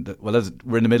in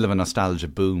the middle of a nostalgia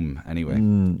boom anyway.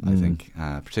 I think,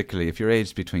 particularly if you're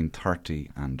aged between 30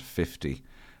 and 50,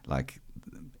 like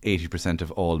 80%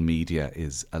 of all media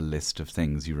is a list of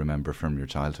things you remember from your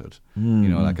childhood.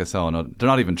 Like I saw, they're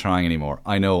not even trying anymore.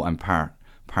 I know I'm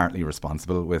partly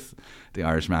responsible with the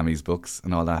Irish Mammies books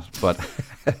and all that, but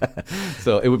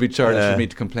so it would be churlish for me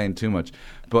to complain too much.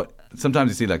 But sometimes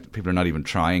you see like people are not even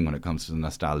trying when it comes to the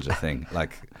nostalgia thing.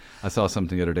 Like I saw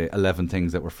something the other day, 11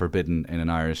 things that were forbidden in an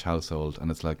Irish household,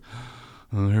 and it's like,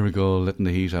 oh, here we go, letting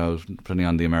the heat out, putting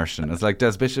on the immersion. It's like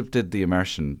Des Bishop did the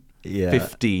immersion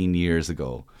 15 years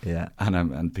ago,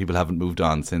 and people haven't moved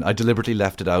on since. I deliberately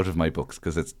left it out of my books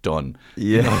because it's done.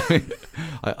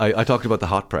 I talked about the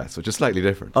hot press, which is slightly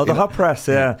different. The hot press,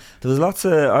 there was lots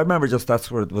of, I remember just that's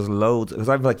where it was loads, because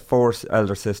I have like 4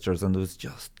 elder sisters, and there was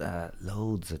just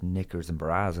loads of knickers and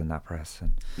bras in that press,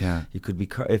 and you could be,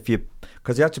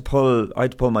 because you had to pull, I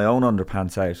had to pull my own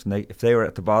underpants out, and if they were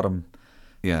at the bottom,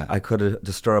 I could have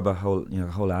disturbed a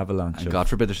whole avalanche. And God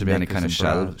forbid there should be any kind of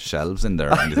shelves in there.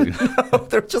 No,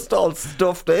 they're just all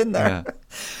stuffed in there.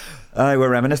 We're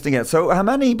reminiscing it. So, how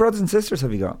many brothers and sisters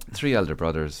have you got? 3 elder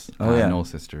brothers, no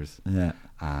sisters. Yeah,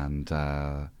 and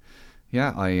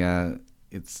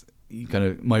it's kind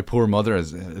of, my poor mother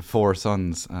has 4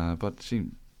 sons, but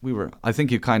I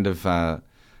think you kind of,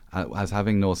 as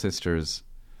having no sisters,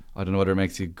 I don't know whether it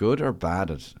makes you good or bad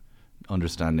at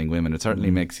understanding women. It certainly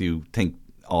makes you think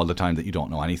all the time that you don't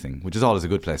know anything, which is always a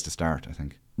good place to start, I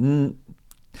think. And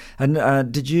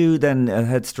did you then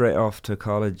head straight off to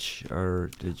college,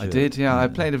 or did you? I did, yeah. I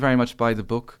played it very much by the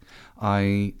book.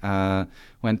 I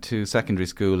went to secondary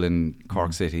school in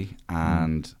Cork City,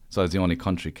 and so I was the only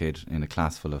country kid in a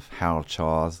class full of Harold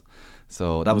Shaws.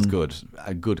 So that was good,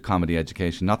 a good comedy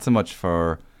education. Not so much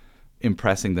for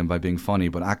impressing them by being funny,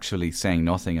 but actually saying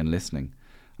nothing and listening.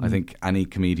 I think any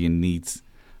comedian needs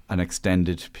an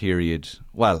extended period.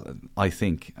 Well, I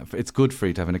think it's good for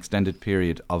you to have an extended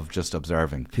period of just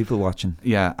observing. People watching.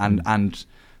 Yeah, and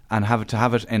have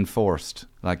it enforced,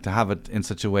 like to have it in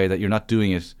such a way that you're not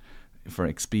doing it for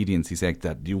expediency's sake,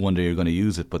 that you wonder you're going to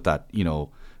use it, but that, you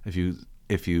know, if you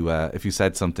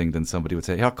said something, then somebody would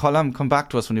say, "Yeah, Colm, come back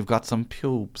to us when you've got some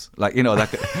pubes." Like, you know, that.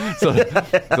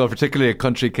 So particularly a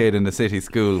country kid in the city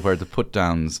school where the put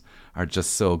downs are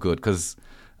just so good, because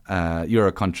you're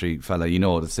a country fella, you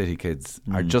know, the city kids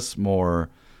are just more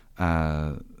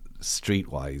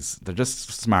streetwise. They're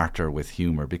just smarter with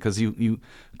humour, because you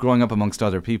growing up amongst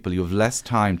other people, you have less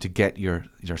time to get your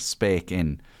spake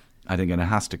in, I think, and it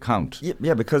has to count.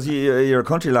 Yeah, because you're a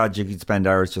country lad, you could spend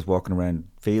hours just walking around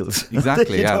fields.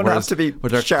 Exactly, you yeah. don't have to be where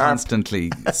they're sharp.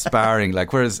 constantly sparring.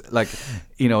 Like, whereas, like,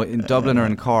 you know, in Dublin or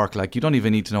in Cork, like, you don't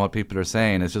even need to know what people are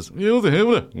saying. It's just,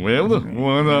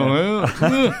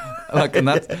 like, and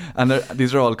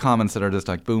these are all comments that are just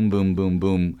like boom, boom, boom,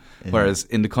 boom. Yeah. Whereas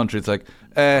in the country, it's like,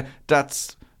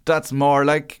 that's more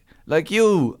like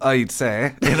you, I'd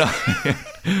say. You know,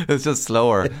 it's just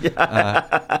slower.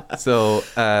 Yeah. So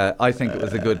I think it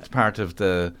was a good part of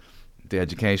the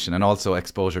education, and also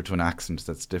exposure to an accent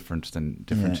that's different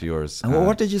to yours. And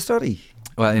what did you study?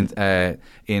 Well,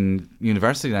 in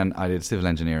university, then I did civil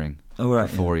engineering for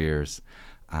 4 years,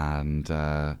 and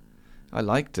I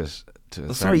liked it.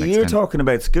 Sorry, you're talking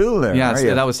about school there. Yeah,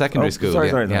 so that was secondary school. Sorry,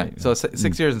 yeah. So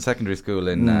 6 years in secondary school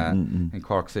in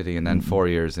Cork City, and then 4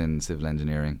 years in civil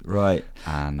engineering. Right.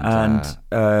 And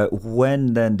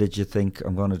when then did you think,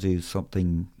 I'm going to do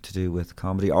something to do with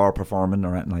comedy or performing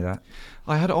or anything like that?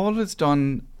 I had always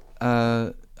done.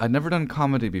 I'd never done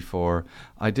comedy before.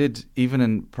 I did, even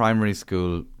in primary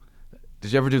school.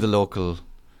 Did you ever do the local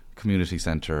community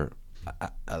centre?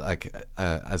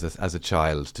 As a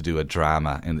child, to do a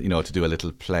drama and, you know, to do a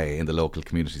little play in the local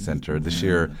community centre. This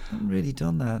year, I haven't really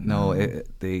done that. No,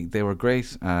 they were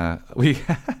great. Myself,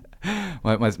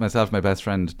 my best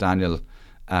friend Daniel,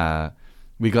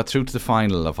 we got through to the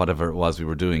final of whatever it was we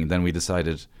were doing, and then we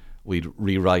decided we'd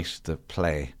rewrite the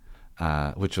play.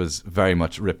 Which was very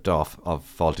much ripped off of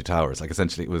Fawlty Towers. Like,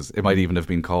 essentially, it might even have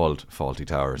been called Fawlty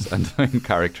Towers, and the main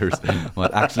characters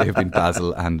might actually have been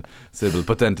Basil and Sybil.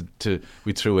 But then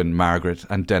we threw in Margaret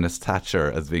and Dennis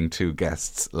Thatcher as being two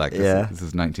guests. Like, this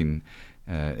is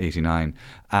 1989,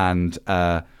 and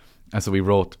so we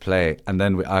wrote the play, and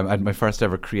then I had my first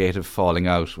ever creative falling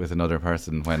out with another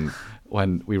person when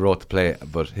we wrote the play,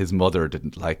 but his mother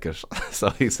didn't like it.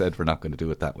 So he said, "We're not going to do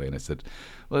it that way." And I said,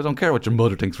 "Well, I don't care what your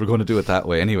mother thinks, we're going to do it that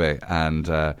way anyway." And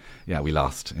we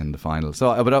lost in the final.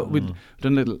 So we'd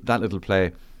done that little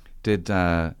play, did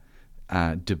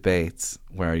debates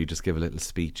where you just give a little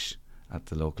speech at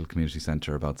the local community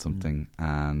centre about something.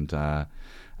 And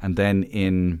then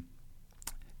in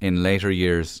later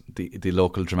years, the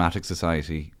local dramatic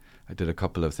society, I did a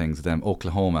couple of things with them.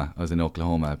 Oklahoma, I was in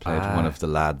Oklahoma. I played one of the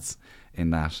lads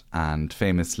in that, and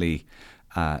famously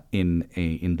in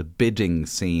the bidding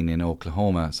scene in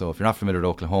Oklahoma. So if you're not familiar with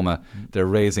Oklahoma, they're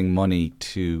raising money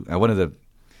to one of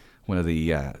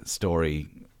the story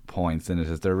points in it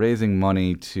is they're raising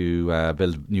money to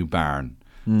build a new barn.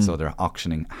 So they're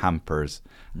auctioning hampers,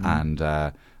 and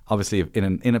obviously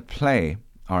in a play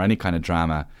or any kind of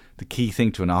drama, the key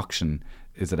thing to an auction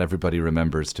is that everybody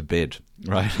remembers to bid,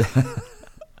 right?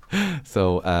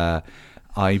 So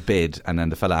I bid, and then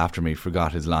the fella after me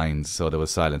forgot his lines, so there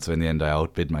was silence. So in the end, I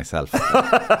outbid myself.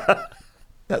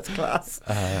 That's class.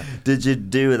 Did you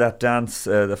do that dance,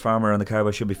 The Farmer and the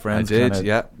Cowboy Should Be Friends? I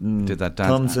did, did that dance.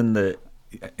 Comes in the...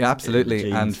 Yeah,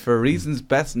 absolutely. And for reasons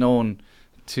best known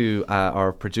to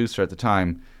our producer at the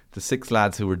time, the 6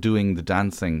 lads who were doing the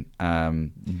dancing,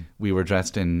 we were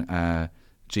dressed in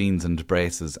jeans and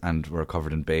braces and were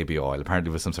covered in baby oil. Apparently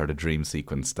it was some sort of dream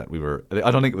sequence that we were...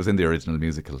 I don't think it was in the original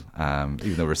musical,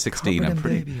 even though we were 16.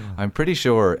 I'm pretty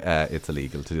sure it's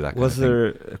illegal to do that kind of thing. Was there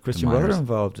a Christian brother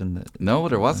involved in it? No,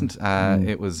 there wasn't.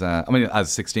 It was... as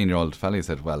a 16-year-old fella, he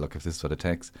said, well, look, if this is what it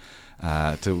takes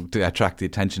to attract the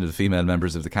attention of the female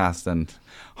members of the cast, then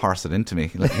horse it into me.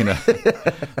 You know.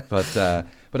 But I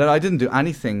didn't do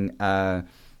anything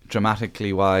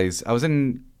dramatically wise. I was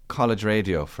in college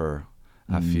radio for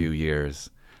a few years,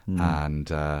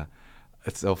 and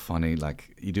it's so funny.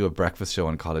 Like, you do a breakfast show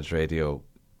on college radio,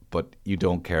 but you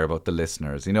don't care about the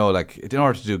listeners. You know, like, in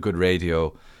order to do good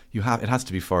radio, it has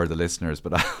to be for the listeners.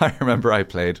 But I remember I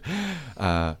played,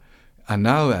 and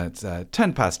now it's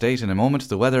 8:10 in a moment,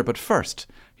 the weather. But first,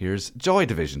 here's Joy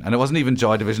Division, and it wasn't even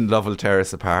Joy Division, Love Will Tear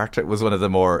Us Apart. It was one of the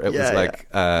more. It was like.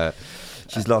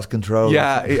 She's lost control.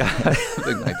 Yeah,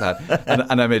 something like that.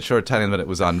 And I made sure telling them that it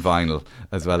was on vinyl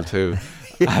as well too.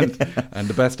 And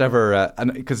the best ever,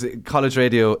 because college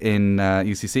radio in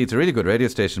UCC, it's a really good radio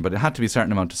station, but it had to be a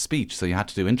certain amount of speech, so you had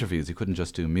to do interviews. You couldn't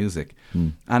just do music.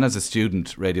 And as a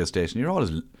student radio station, you're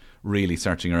always really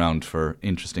searching around for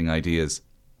interesting ideas.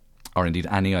 or indeed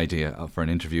any idea for an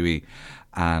interviewee.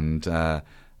 And I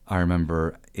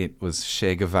remember it was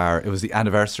Che Guevara. It was the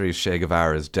anniversary of Che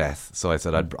Guevara's death. So I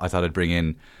said I thought I'd bring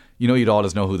in. You'd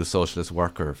always know who the socialist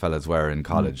worker fellas were in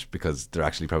college because they're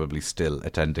actually probably still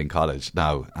attending college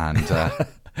now. And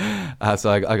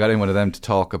so I got in one of them to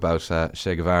talk about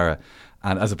Che Guevara,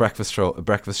 and as a breakfast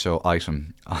show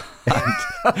item.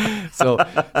 so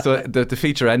the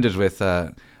feature ended with,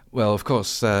 well, of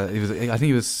course, I think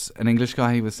he was an English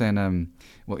guy. He was saying,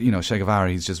 Che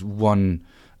Guevara, he's just one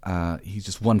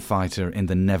fighter in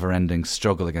the never-ending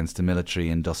struggle against the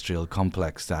military-industrial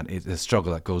complex. That is a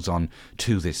struggle that goes on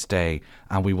to this day,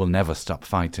 and we will never stop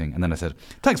fighting. And then I said,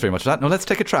 "Thanks very much for that. Now let's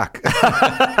take a track."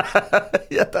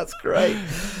 Yeah, that's great.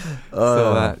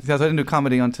 So I didn't do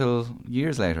comedy until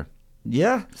years later.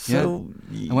 Yeah. So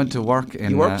I went to work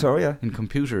in in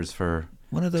computers for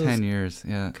one of those 10 years.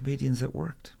 Yeah, comedians that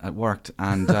worked.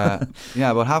 And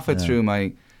about halfway through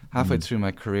my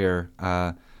career.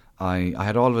 I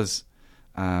had always,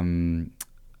 I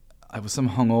was some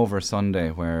hungover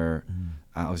Sunday where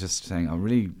I was just saying I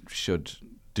really should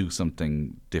do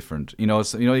something different. You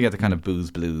get the kind of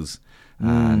booze blues,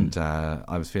 and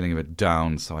I was feeling a bit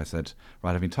down. So I said,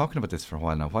 right, I've been talking about this for a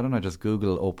while now. Why don't I just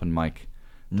Google open mic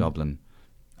Dublin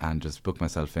and just book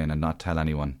myself in and not tell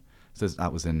anyone? So I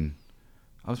was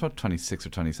about 26 or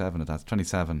 27 at that,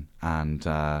 27, and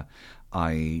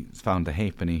I found the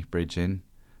Halfpenny Bridge Inn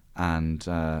and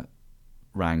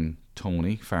rang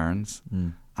Tony Ferns,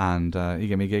 and he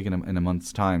gave me a gig in a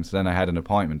month's time. So then I had an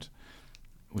appointment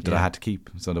that I had to keep.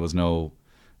 So there was no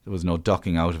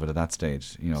ducking out of it at that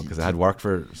stage, because I had worked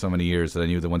for so many years that I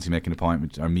knew that once you make an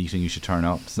appointment or meeting, you should turn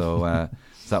up. So,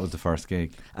 so that was the first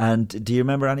gig. And do you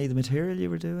remember any of the material you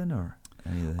were doing, or?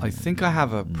 I think I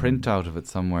have a printout of it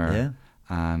somewhere. Yeah.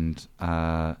 And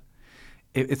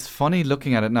it's funny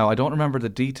looking at it now. I don't remember the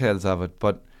details of it,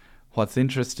 but what's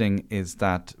interesting is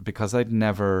that because I'd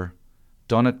never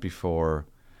done it before,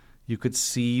 you could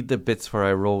see the bits where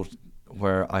I wrote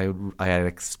where I had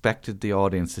expected the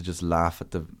audience to just laugh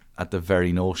at the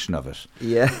very notion of it,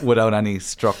 without any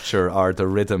structure or the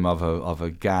rhythm of a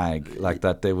gag, like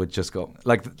that. They would just go,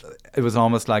 like, it was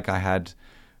almost like I had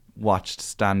watched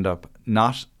stand-up,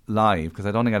 not live, because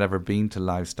I don't think I'd ever been to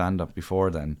live stand-up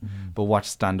before then, but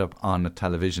watched stand-up on a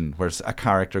television where a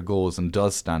character goes and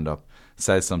does stand-up,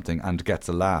 says something and gets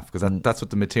a laugh, because that's what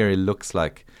the material looks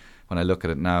like when I look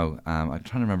at it now. I'm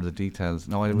trying to remember the details.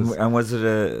 No, it was. And was it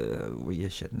were you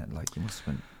shitting it? Like, you must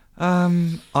have been.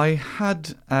 I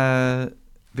had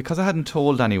because I hadn't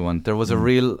told anyone. There was a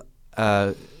real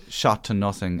shot to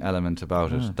nothing element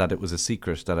about it. That it was a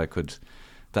secret that I could.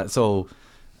 So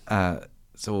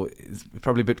it's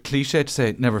probably a bit cliche to say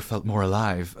it never felt more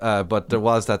alive, but there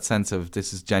was that sense of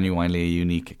this is genuinely a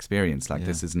unique experience. Like,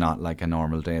 this is not like a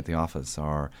normal day at the office,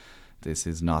 or this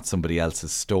is not somebody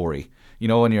else's story.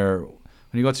 When you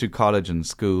go through college and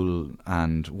school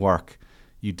and work,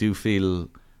 you do feel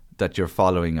that you're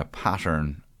following a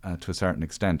pattern to a certain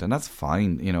extent, and that's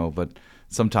fine, but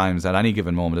sometimes at any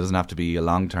given moment, it doesn't have to be a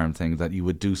long-term thing, that you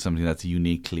would do something that's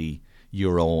uniquely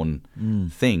your own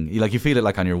thing. You feel it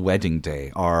like on your wedding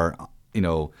day, or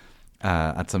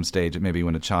at some stage, maybe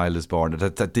when a child is born,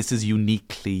 that this is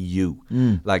uniquely you.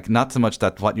 Like, not so much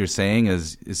that what you're saying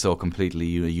is so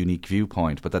completely a unique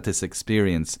viewpoint, but that this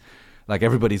experience, like,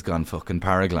 everybody's gone fucking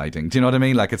paragliding. Do you know what I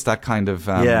mean? Like, it's that kind of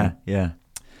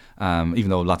even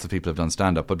though lots of people have done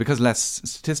stand-up, but because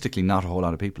statistically not a whole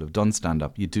lot of people have done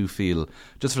stand-up, you do feel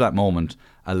just for that moment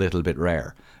a little bit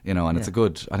rare, and it's a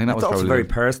good. I think that was also probably very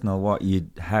personal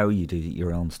how you do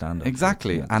your own stand-up.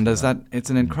 Exactly, and there's that.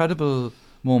 It's an incredible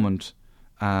moment.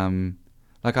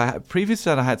 Previous to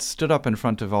that, I had stood up in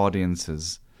front of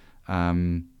audiences,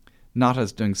 not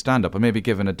as doing stand-up, but maybe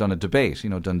done a debate.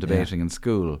 Done debating in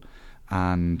school,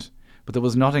 but there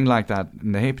was nothing like that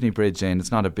in the Halfpenny Bridge Inn.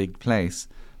 It's not a big place,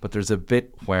 but there's a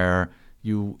bit where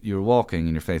you're walking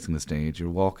and you're facing the stage. You're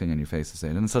walking and you face the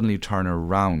stage, and then suddenly you turn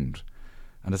around.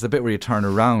 And there's a bit where you turn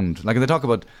around. Like, they talk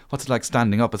about what's it like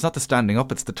standing up. It's not the standing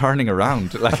up, it's the turning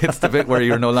around. Like, it's the bit where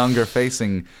you're no longer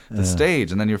facing the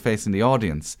stage and then you're facing the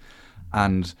audience.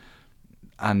 And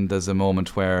there's a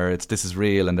moment where this is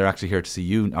real and they're actually here to see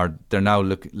you, or they're now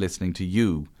listening to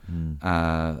you.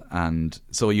 And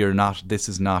so this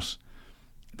is not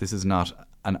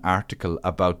an article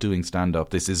about doing stand-up.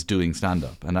 This is doing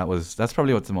stand-up. And that's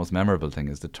probably what's the most memorable thing,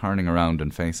 is the turning around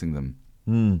and facing them.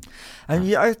 And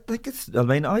I think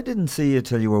I didn't see you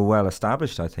till you were well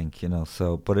established, I think,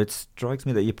 but it strikes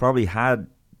me that you probably had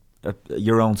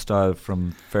your own style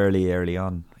from fairly early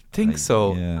on. I think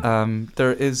so. Yeah.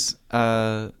 There is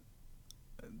I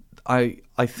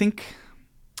think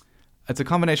it's a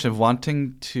combination of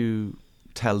wanting to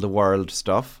tell the world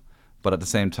stuff, but at the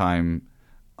same time,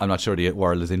 I'm not sure the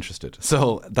world is interested.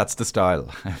 So that's the style.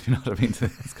 You know what I mean?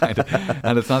 It's kind of,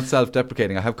 and it's not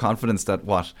self-deprecating. I have confidence that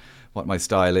what my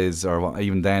style is, or what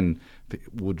even then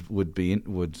would be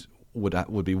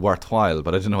worthwhile.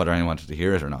 But I don't know whether anyone wanted to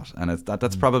hear it or not. And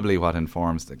that's probably what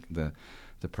informs the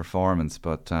performance.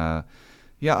 But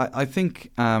I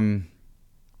think.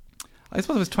 I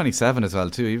suppose it was 27 as well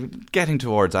too. Even getting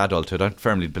towards adulthood, I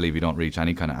firmly believe you don't reach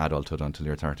any kind of adulthood until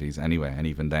your 30s anyway, and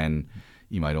even then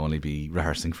you might only be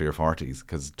rehearsing for your 40s,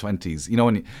 because 20s, you know,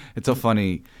 it's so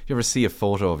funny. You ever see a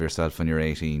photo of yourself when you're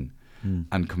 18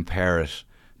 and compare it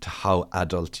to how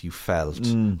adult you felt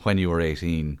when you were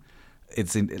 18?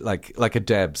 It's like a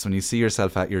Debs. When you see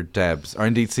yourself at your Debs, or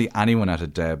indeed see anyone at a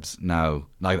Debs now,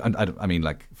 I mean,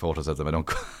 like photos of them. I don't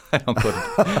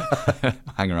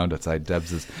hang around outside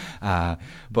Debs's,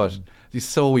 but he's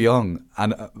so young,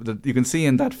 and you can see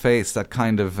in that face that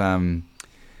kind of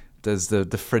there's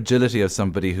the fragility of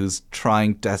somebody who's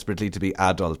trying desperately to be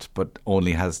adult, but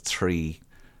only has 3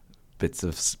 bits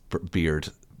of beard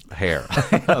hair.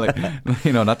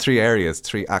 You know, not 3 areas,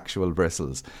 3 actual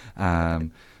bristles.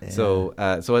 So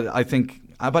I think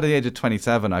by the age of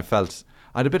 27, I felt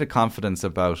I had a bit of confidence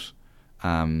about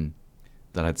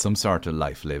that I had some sort of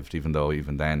life lived, even though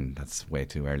even then that's way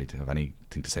too early to have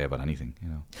anything to say about anything, you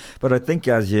know. But I think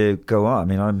as you go on, I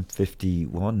mean, I'm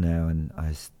 51 now, and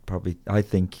I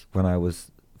think when I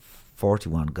was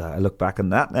 41, God, I look back on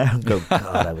that now and go,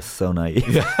 God, I was so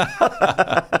naive.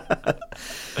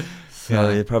 So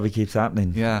it probably keeps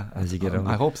happening as you get older.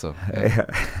 I hope so.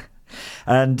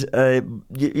 And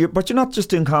but you're not just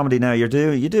doing comedy now. You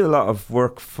do a lot of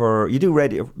work for, you do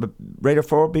Radio 4,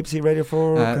 BBC Radio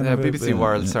 4, BBC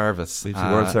World Service.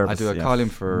 BBC World Service. I do a column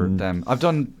for them. I've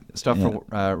done stuff for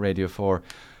Radio 4.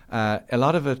 A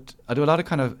lot of it, I do a lot of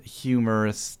kind of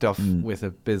humorous stuff with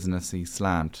a businessy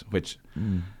slant, which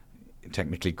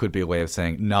technically could be a way of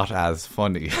saying not as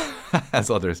funny as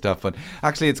other stuff, but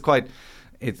actually it's quite.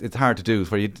 It's hard to do.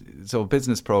 So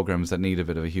business programs that need a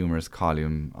bit of a humorous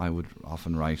column, I would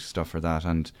often write stuff for that.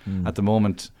 And at the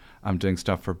moment, I'm doing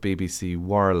stuff for BBC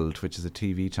World, which is a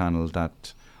TV channel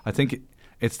that I think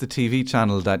it's the TV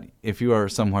channel that if you are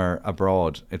somewhere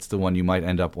abroad, it's the one you might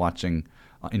end up watching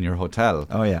in your hotel.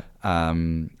 Oh yeah.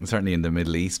 Certainly in the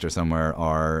Middle East or somewhere,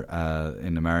 or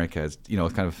in America, it's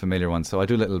kind of a familiar one. So I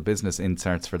do little business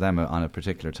inserts for them on a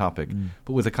particular topic,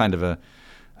 but with a kind of a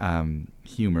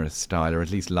humorous style, or at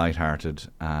least light-hearted.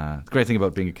 The great thing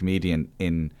about being a comedian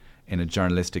in a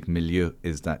journalistic milieu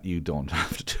is that you don't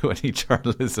have to do any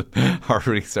journalism or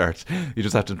research. You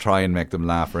just have to try and make them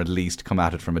laugh, or at least come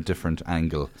at it from a different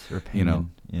angle. It's your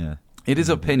opinion. It is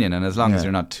opinion, and as long as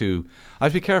you're not too,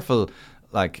 I'd be careful,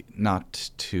 like, not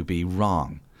to be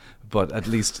wrong, but at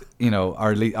least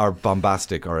or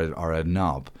bombastic or a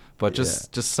knob, but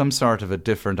just some sort of a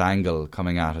different angle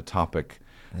coming at a topic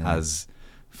as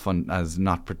fun, as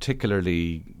not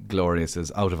particularly glorious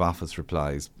as out of office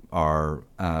replies, or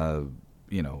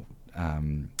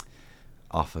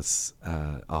office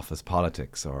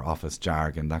politics or office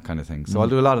jargon, that kind of thing. So I'll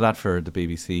do a lot of that for the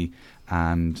BBC,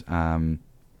 and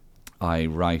I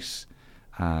write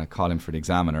column for the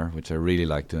Examiner, which I really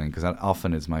like doing, because that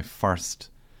often is my first.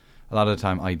 A lot of the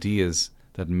time, ideas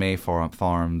that may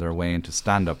form their way into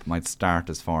stand-up might start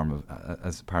as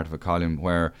as part of a column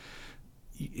where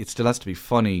it still has to be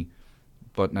funny,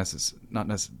 but not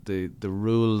necessarily the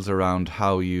rules around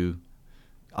how you.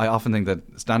 I often think that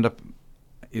stand-up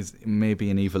is maybe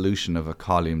an evolution of a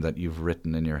column that you've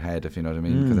written in your head, if you know what I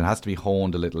mean, because it has to be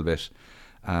honed a little bit.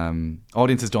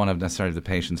 Audiences don't have necessarily the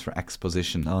patience for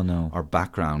exposition or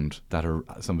background that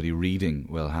somebody reading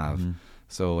will have.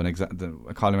 So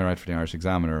a column I write for the Irish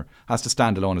Examiner has to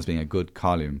stand alone as being a good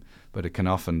column, but it can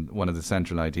often, one of the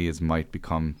central ideas might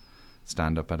become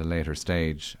stand up at a later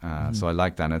stage. So I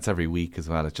like that, and it's every week as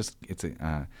well. It's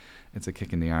a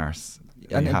kick in the arse.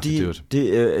 And you have to do it.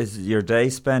 Is your day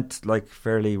spent like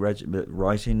fairly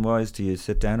writing wise? Do you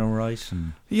sit down and write?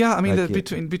 Yeah, I mean,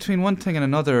 between one thing and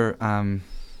another,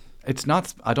 it's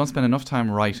not. I don't spend enough time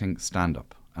writing stand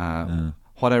up.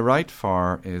 What I write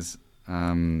for is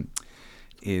my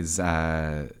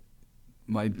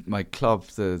club,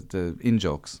 the In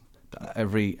Jokes.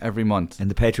 Every month in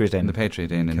the Patriot Inn in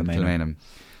Kilmainham.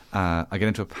 I get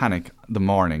into a panic the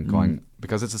morning going,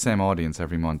 because it's the same audience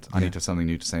every month, I need to have something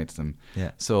new to say to them.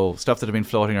 So stuff that had been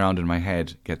floating around in my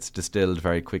head gets distilled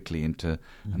very quickly into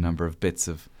a number of bits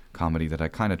of comedy that I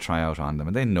kind of try out on them,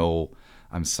 and they know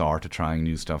I'm sort of trying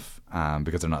new stuff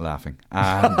because they're not laughing,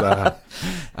 and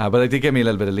but they did give me a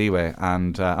little bit of leeway.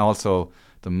 And also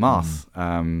the Moth,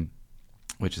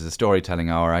 which is a storytelling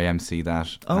hour. I MC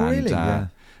that. Oh, and, really? Yeah.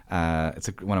 It's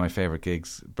one of my favourite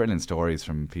gigs. Brilliant stories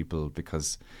from people,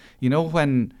 because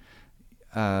when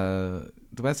the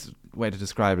best way to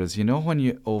describe it is, when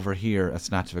you overhear a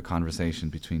snatch of a conversation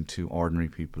between two ordinary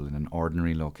people in an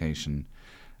ordinary location,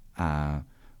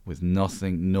 with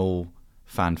nothing, no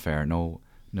fanfare, no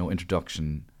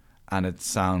introduction, and it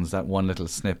sounds, that one little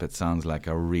snippet sounds like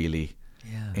a really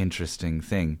interesting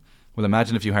thing. Well,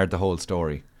 imagine if you heard the whole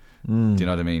story. Do you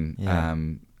know what I mean? Yeah.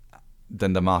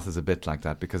 Then The Moth is a bit like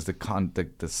that, because the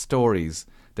stories,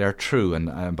 they're true,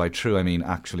 and by true I mean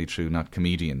actually true, not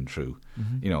comedian true.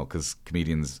 Because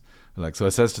comedians are like, so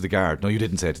it says to the guard. No, you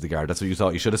didn't say it to the guard. That's what you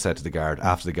thought you should have said to the guard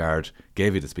after the guard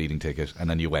gave you the speeding ticket, and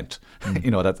then you went.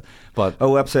 That's. But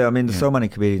absolutely. I mean, there's so many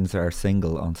comedians that are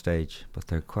single on stage, but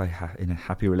they're quite in a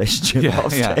happy relationship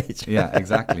off stage. Yeah,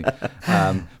 exactly.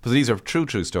 But these are true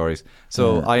stories.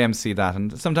 So I MC that,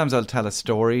 and sometimes I'll tell a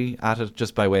story at it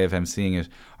just by way of MCing it,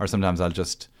 or sometimes I'll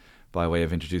just, by way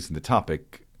of introducing the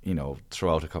topic,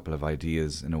 throw out a couple of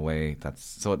ideas in a way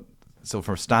that's so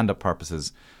for stand-up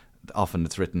purposes. Often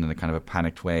it's written in a kind of a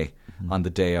panicked way on the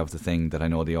day of the thing that I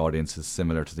know the audience is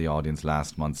similar to the audience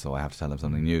last month, so I have to tell them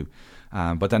something new.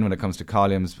 But then when it comes to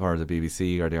columns for the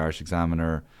BBC or the Irish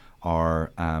Examiner,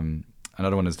 or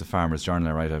another one is the Farmers Journal,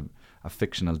 I write a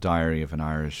fictional diary of an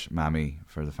Irish mammy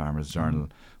for the Farmers Journal,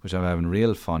 which I'm having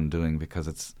real fun doing, because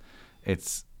it's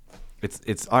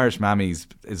Irish mammies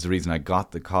is the reason I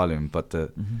got the column, but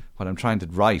what I'm trying to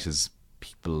write is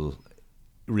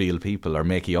real people, or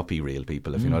makey-uppy real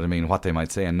people, if you know what I mean, what they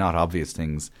might say, and not obvious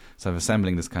things. So I'm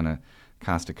assembling this kind of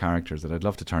cast of characters that I'd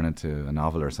love to turn into a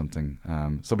novel or something.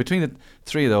 So between the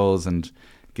three of those and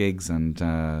gigs and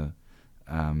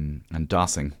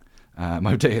dossing,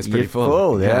 my day is pretty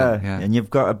full. Yeah. And you've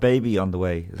got a baby on the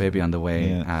way.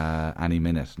 Any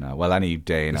minute now. Well, any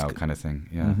day now, kind of thing.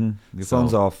 Yeah. Your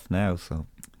phone's off now, so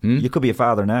you could be a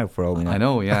father now for all we know. I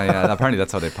know. Yeah. Apparently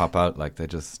that's how they pop out. Like, they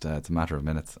just it's a matter of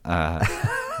minutes.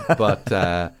 But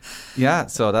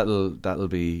so that'll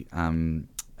be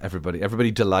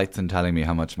everybody delights in telling me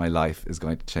how much my life is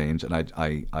going to change, and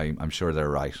I'm sure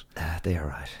they're right. They are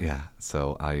right. Yeah.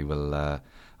 So I will.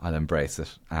 I'll embrace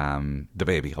it. The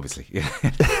baby, obviously.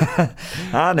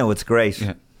 No, it's great.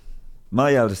 Yeah.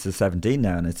 My eldest is 17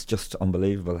 now, and it's just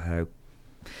unbelievable how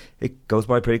it goes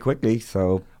by pretty quickly.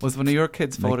 So was one of your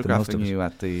kids photographing you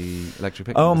at the electric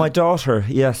picnic? Oh, my daughter,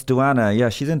 yes, Duana. Yeah,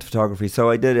 she's into photography.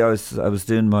 So I was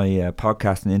doing my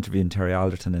podcast and interviewing Terry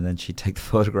Alderton, and then she'd take the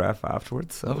photograph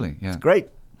afterwards. So lovely. Yeah, it's great.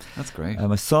 That's great.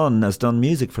 My son has done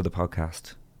music for the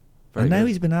podcast, Very and now good.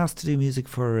 he's been asked to do music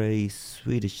for a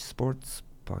Swedish sports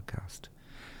podcast.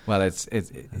 Well, it's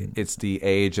the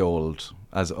age old,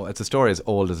 it's a story as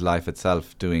old as life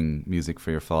itself, doing music for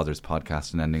your father's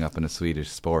podcast and ending up in a Swedish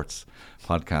sports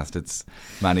podcast. It's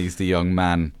Manny's the young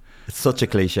man. It's such a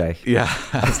cliche. Yeah,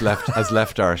 has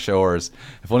left our shores.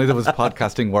 If only there was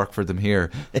podcasting work for them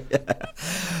here.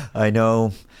 I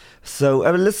know. So,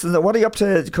 listen, what are you up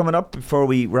to coming up before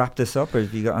we wrap this up? Or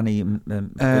have you got any?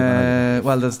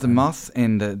 Well, there's the Moth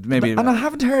in the maybe, and I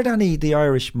haven't heard any of the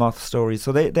Irish Moth stories.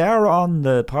 So they are on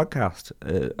the podcast.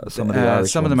 Some of the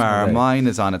Irish some of them ones, are. Mine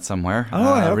is on it somewhere.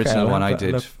 Okay. Original one I I'll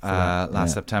did look for that.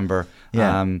 last September.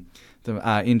 Yeah.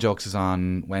 The In Jokes is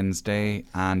on Wednesday,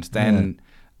 and then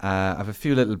I have a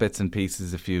few little bits and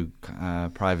pieces, a few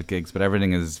private gigs, but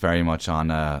everything is very much on.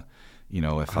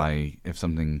 If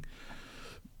something.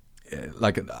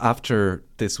 Like after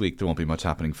this week, there won't be much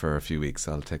happening for a few weeks.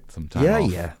 I'll take some time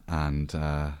off,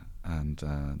 and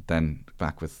then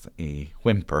back with a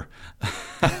whimper,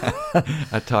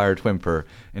 a tired whimper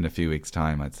in a few weeks'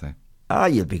 time, I'd say.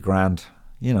 You'll be grand,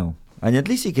 and at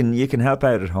least you can help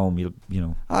out at home. You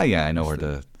know. Yeah, I know where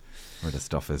the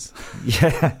stuff is.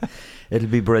 Yeah, it'll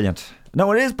be brilliant.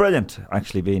 No, it is brilliant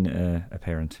actually being a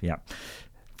parent. Yeah,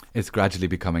 it's gradually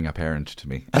becoming apparent to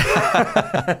me.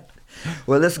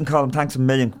 Well, listen, Colin, thanks a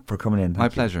million for coming in. My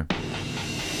pleasure.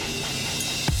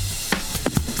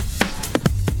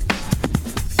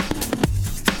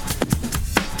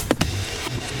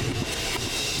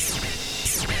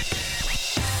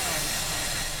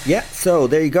 Yeah, so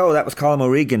there you go. That was Colin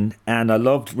O'Regan, and I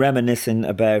loved reminiscing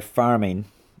about farming.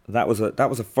 That was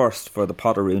a first for the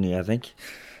Potteroony, I think.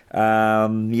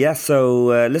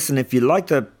 So listen, if you like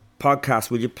the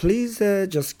podcast, will you please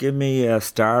just give me a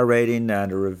star rating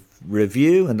and a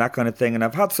review and that kind of thing? And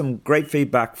I've had some great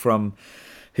feedback from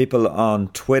people on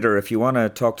Twitter. If you want to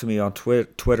talk to me on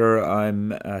Twitter,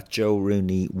 I'm at Joe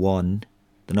Rooney 1,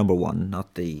 the number 1,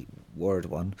 not the word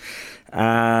one.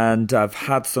 And I've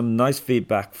had some nice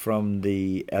feedback from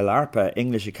the El Arpa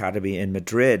English Academy in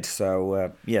Madrid.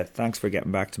 So, thanks for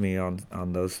getting back to me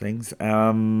on those things.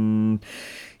 And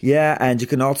you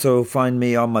can also find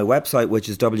me on my website, which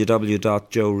is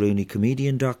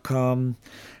www.joerooneycomedian.com.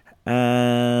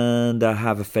 And I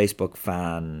have a Facebook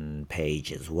fan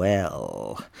page as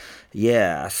well.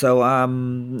 Yeah, so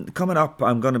coming up,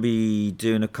 I'm going to be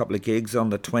doing a couple of gigs.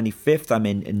 On the 25th, I'm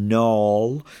in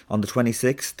Knoll. On the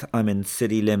 26th, I'm in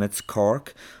City Limits,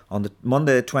 Cork. On the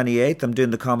Monday the 28th, I'm doing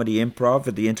the Comedy Improv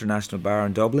at the International Bar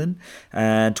in Dublin.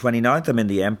 And 29th, I'm in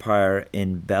the Empire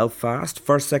in Belfast.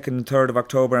 1st, 2nd and 3rd of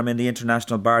October, I'm in the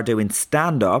International Bar doing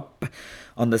stand-up.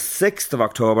 On the 6th of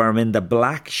October, I'm in the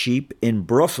Black Sheep in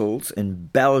Brussels, in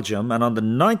Belgium. And on the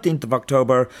 19th of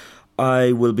October,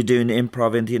 I will be doing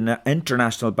improv in the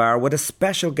International Bar with a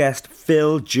special guest,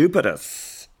 Phil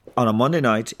Jupitus, on a Monday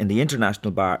night in the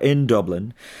International Bar in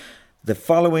Dublin. The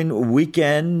following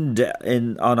weekend,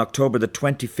 on October the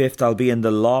 25th, I'll be in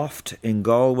the Loft in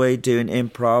Galway doing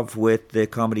improv with the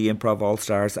Comedy Improv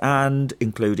All-Stars and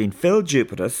including Phil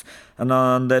Jupitus. And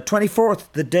on the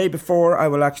 24th, the day before, I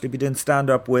will actually be doing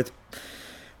stand-up with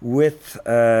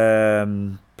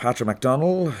Patrick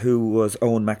MacDonald, who was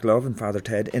Owen MacLove and Father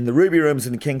Ted, in the Ruby Rooms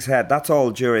in the King's Head. That's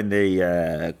all during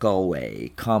the Galway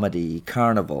Comedy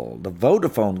Carnival, the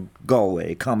Vodafone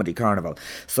Galway Comedy Carnival.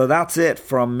 So that's it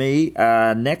from me.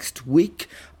 Next week,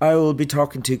 I will be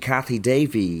talking to Kathy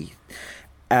Davey.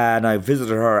 And I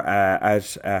visited her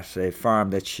at a farm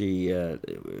that she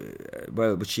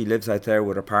lives out there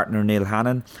with her partner Neil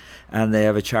Hannon, and they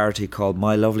have a charity called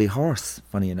My Lovely Horse,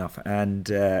 funny enough.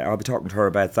 And I'll be talking to her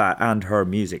about that and her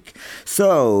music.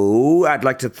 So I'd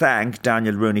like to thank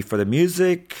Daniel Rooney for the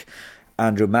music,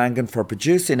 Andrew Mangan for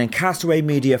producing, and Castaway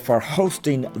Media for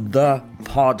hosting the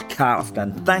podcast.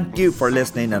 And thank you for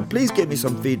listening, and please give me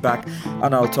some feedback,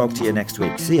 and I'll talk to you next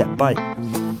week. See ya. Bye.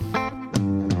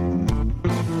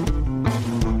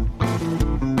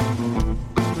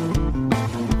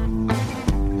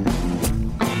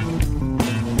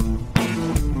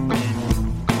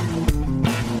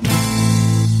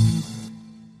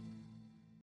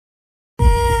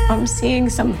 I'm seeing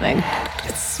something.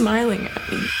 It's smiling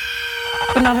at me.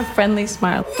 But not a friendly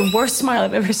smile. The worst smile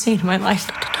I've ever seen in my life.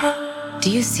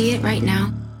 Do you see it right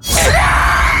now?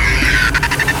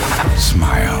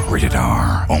 Smile. Rated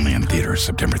R. Only in theaters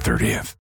September 30th.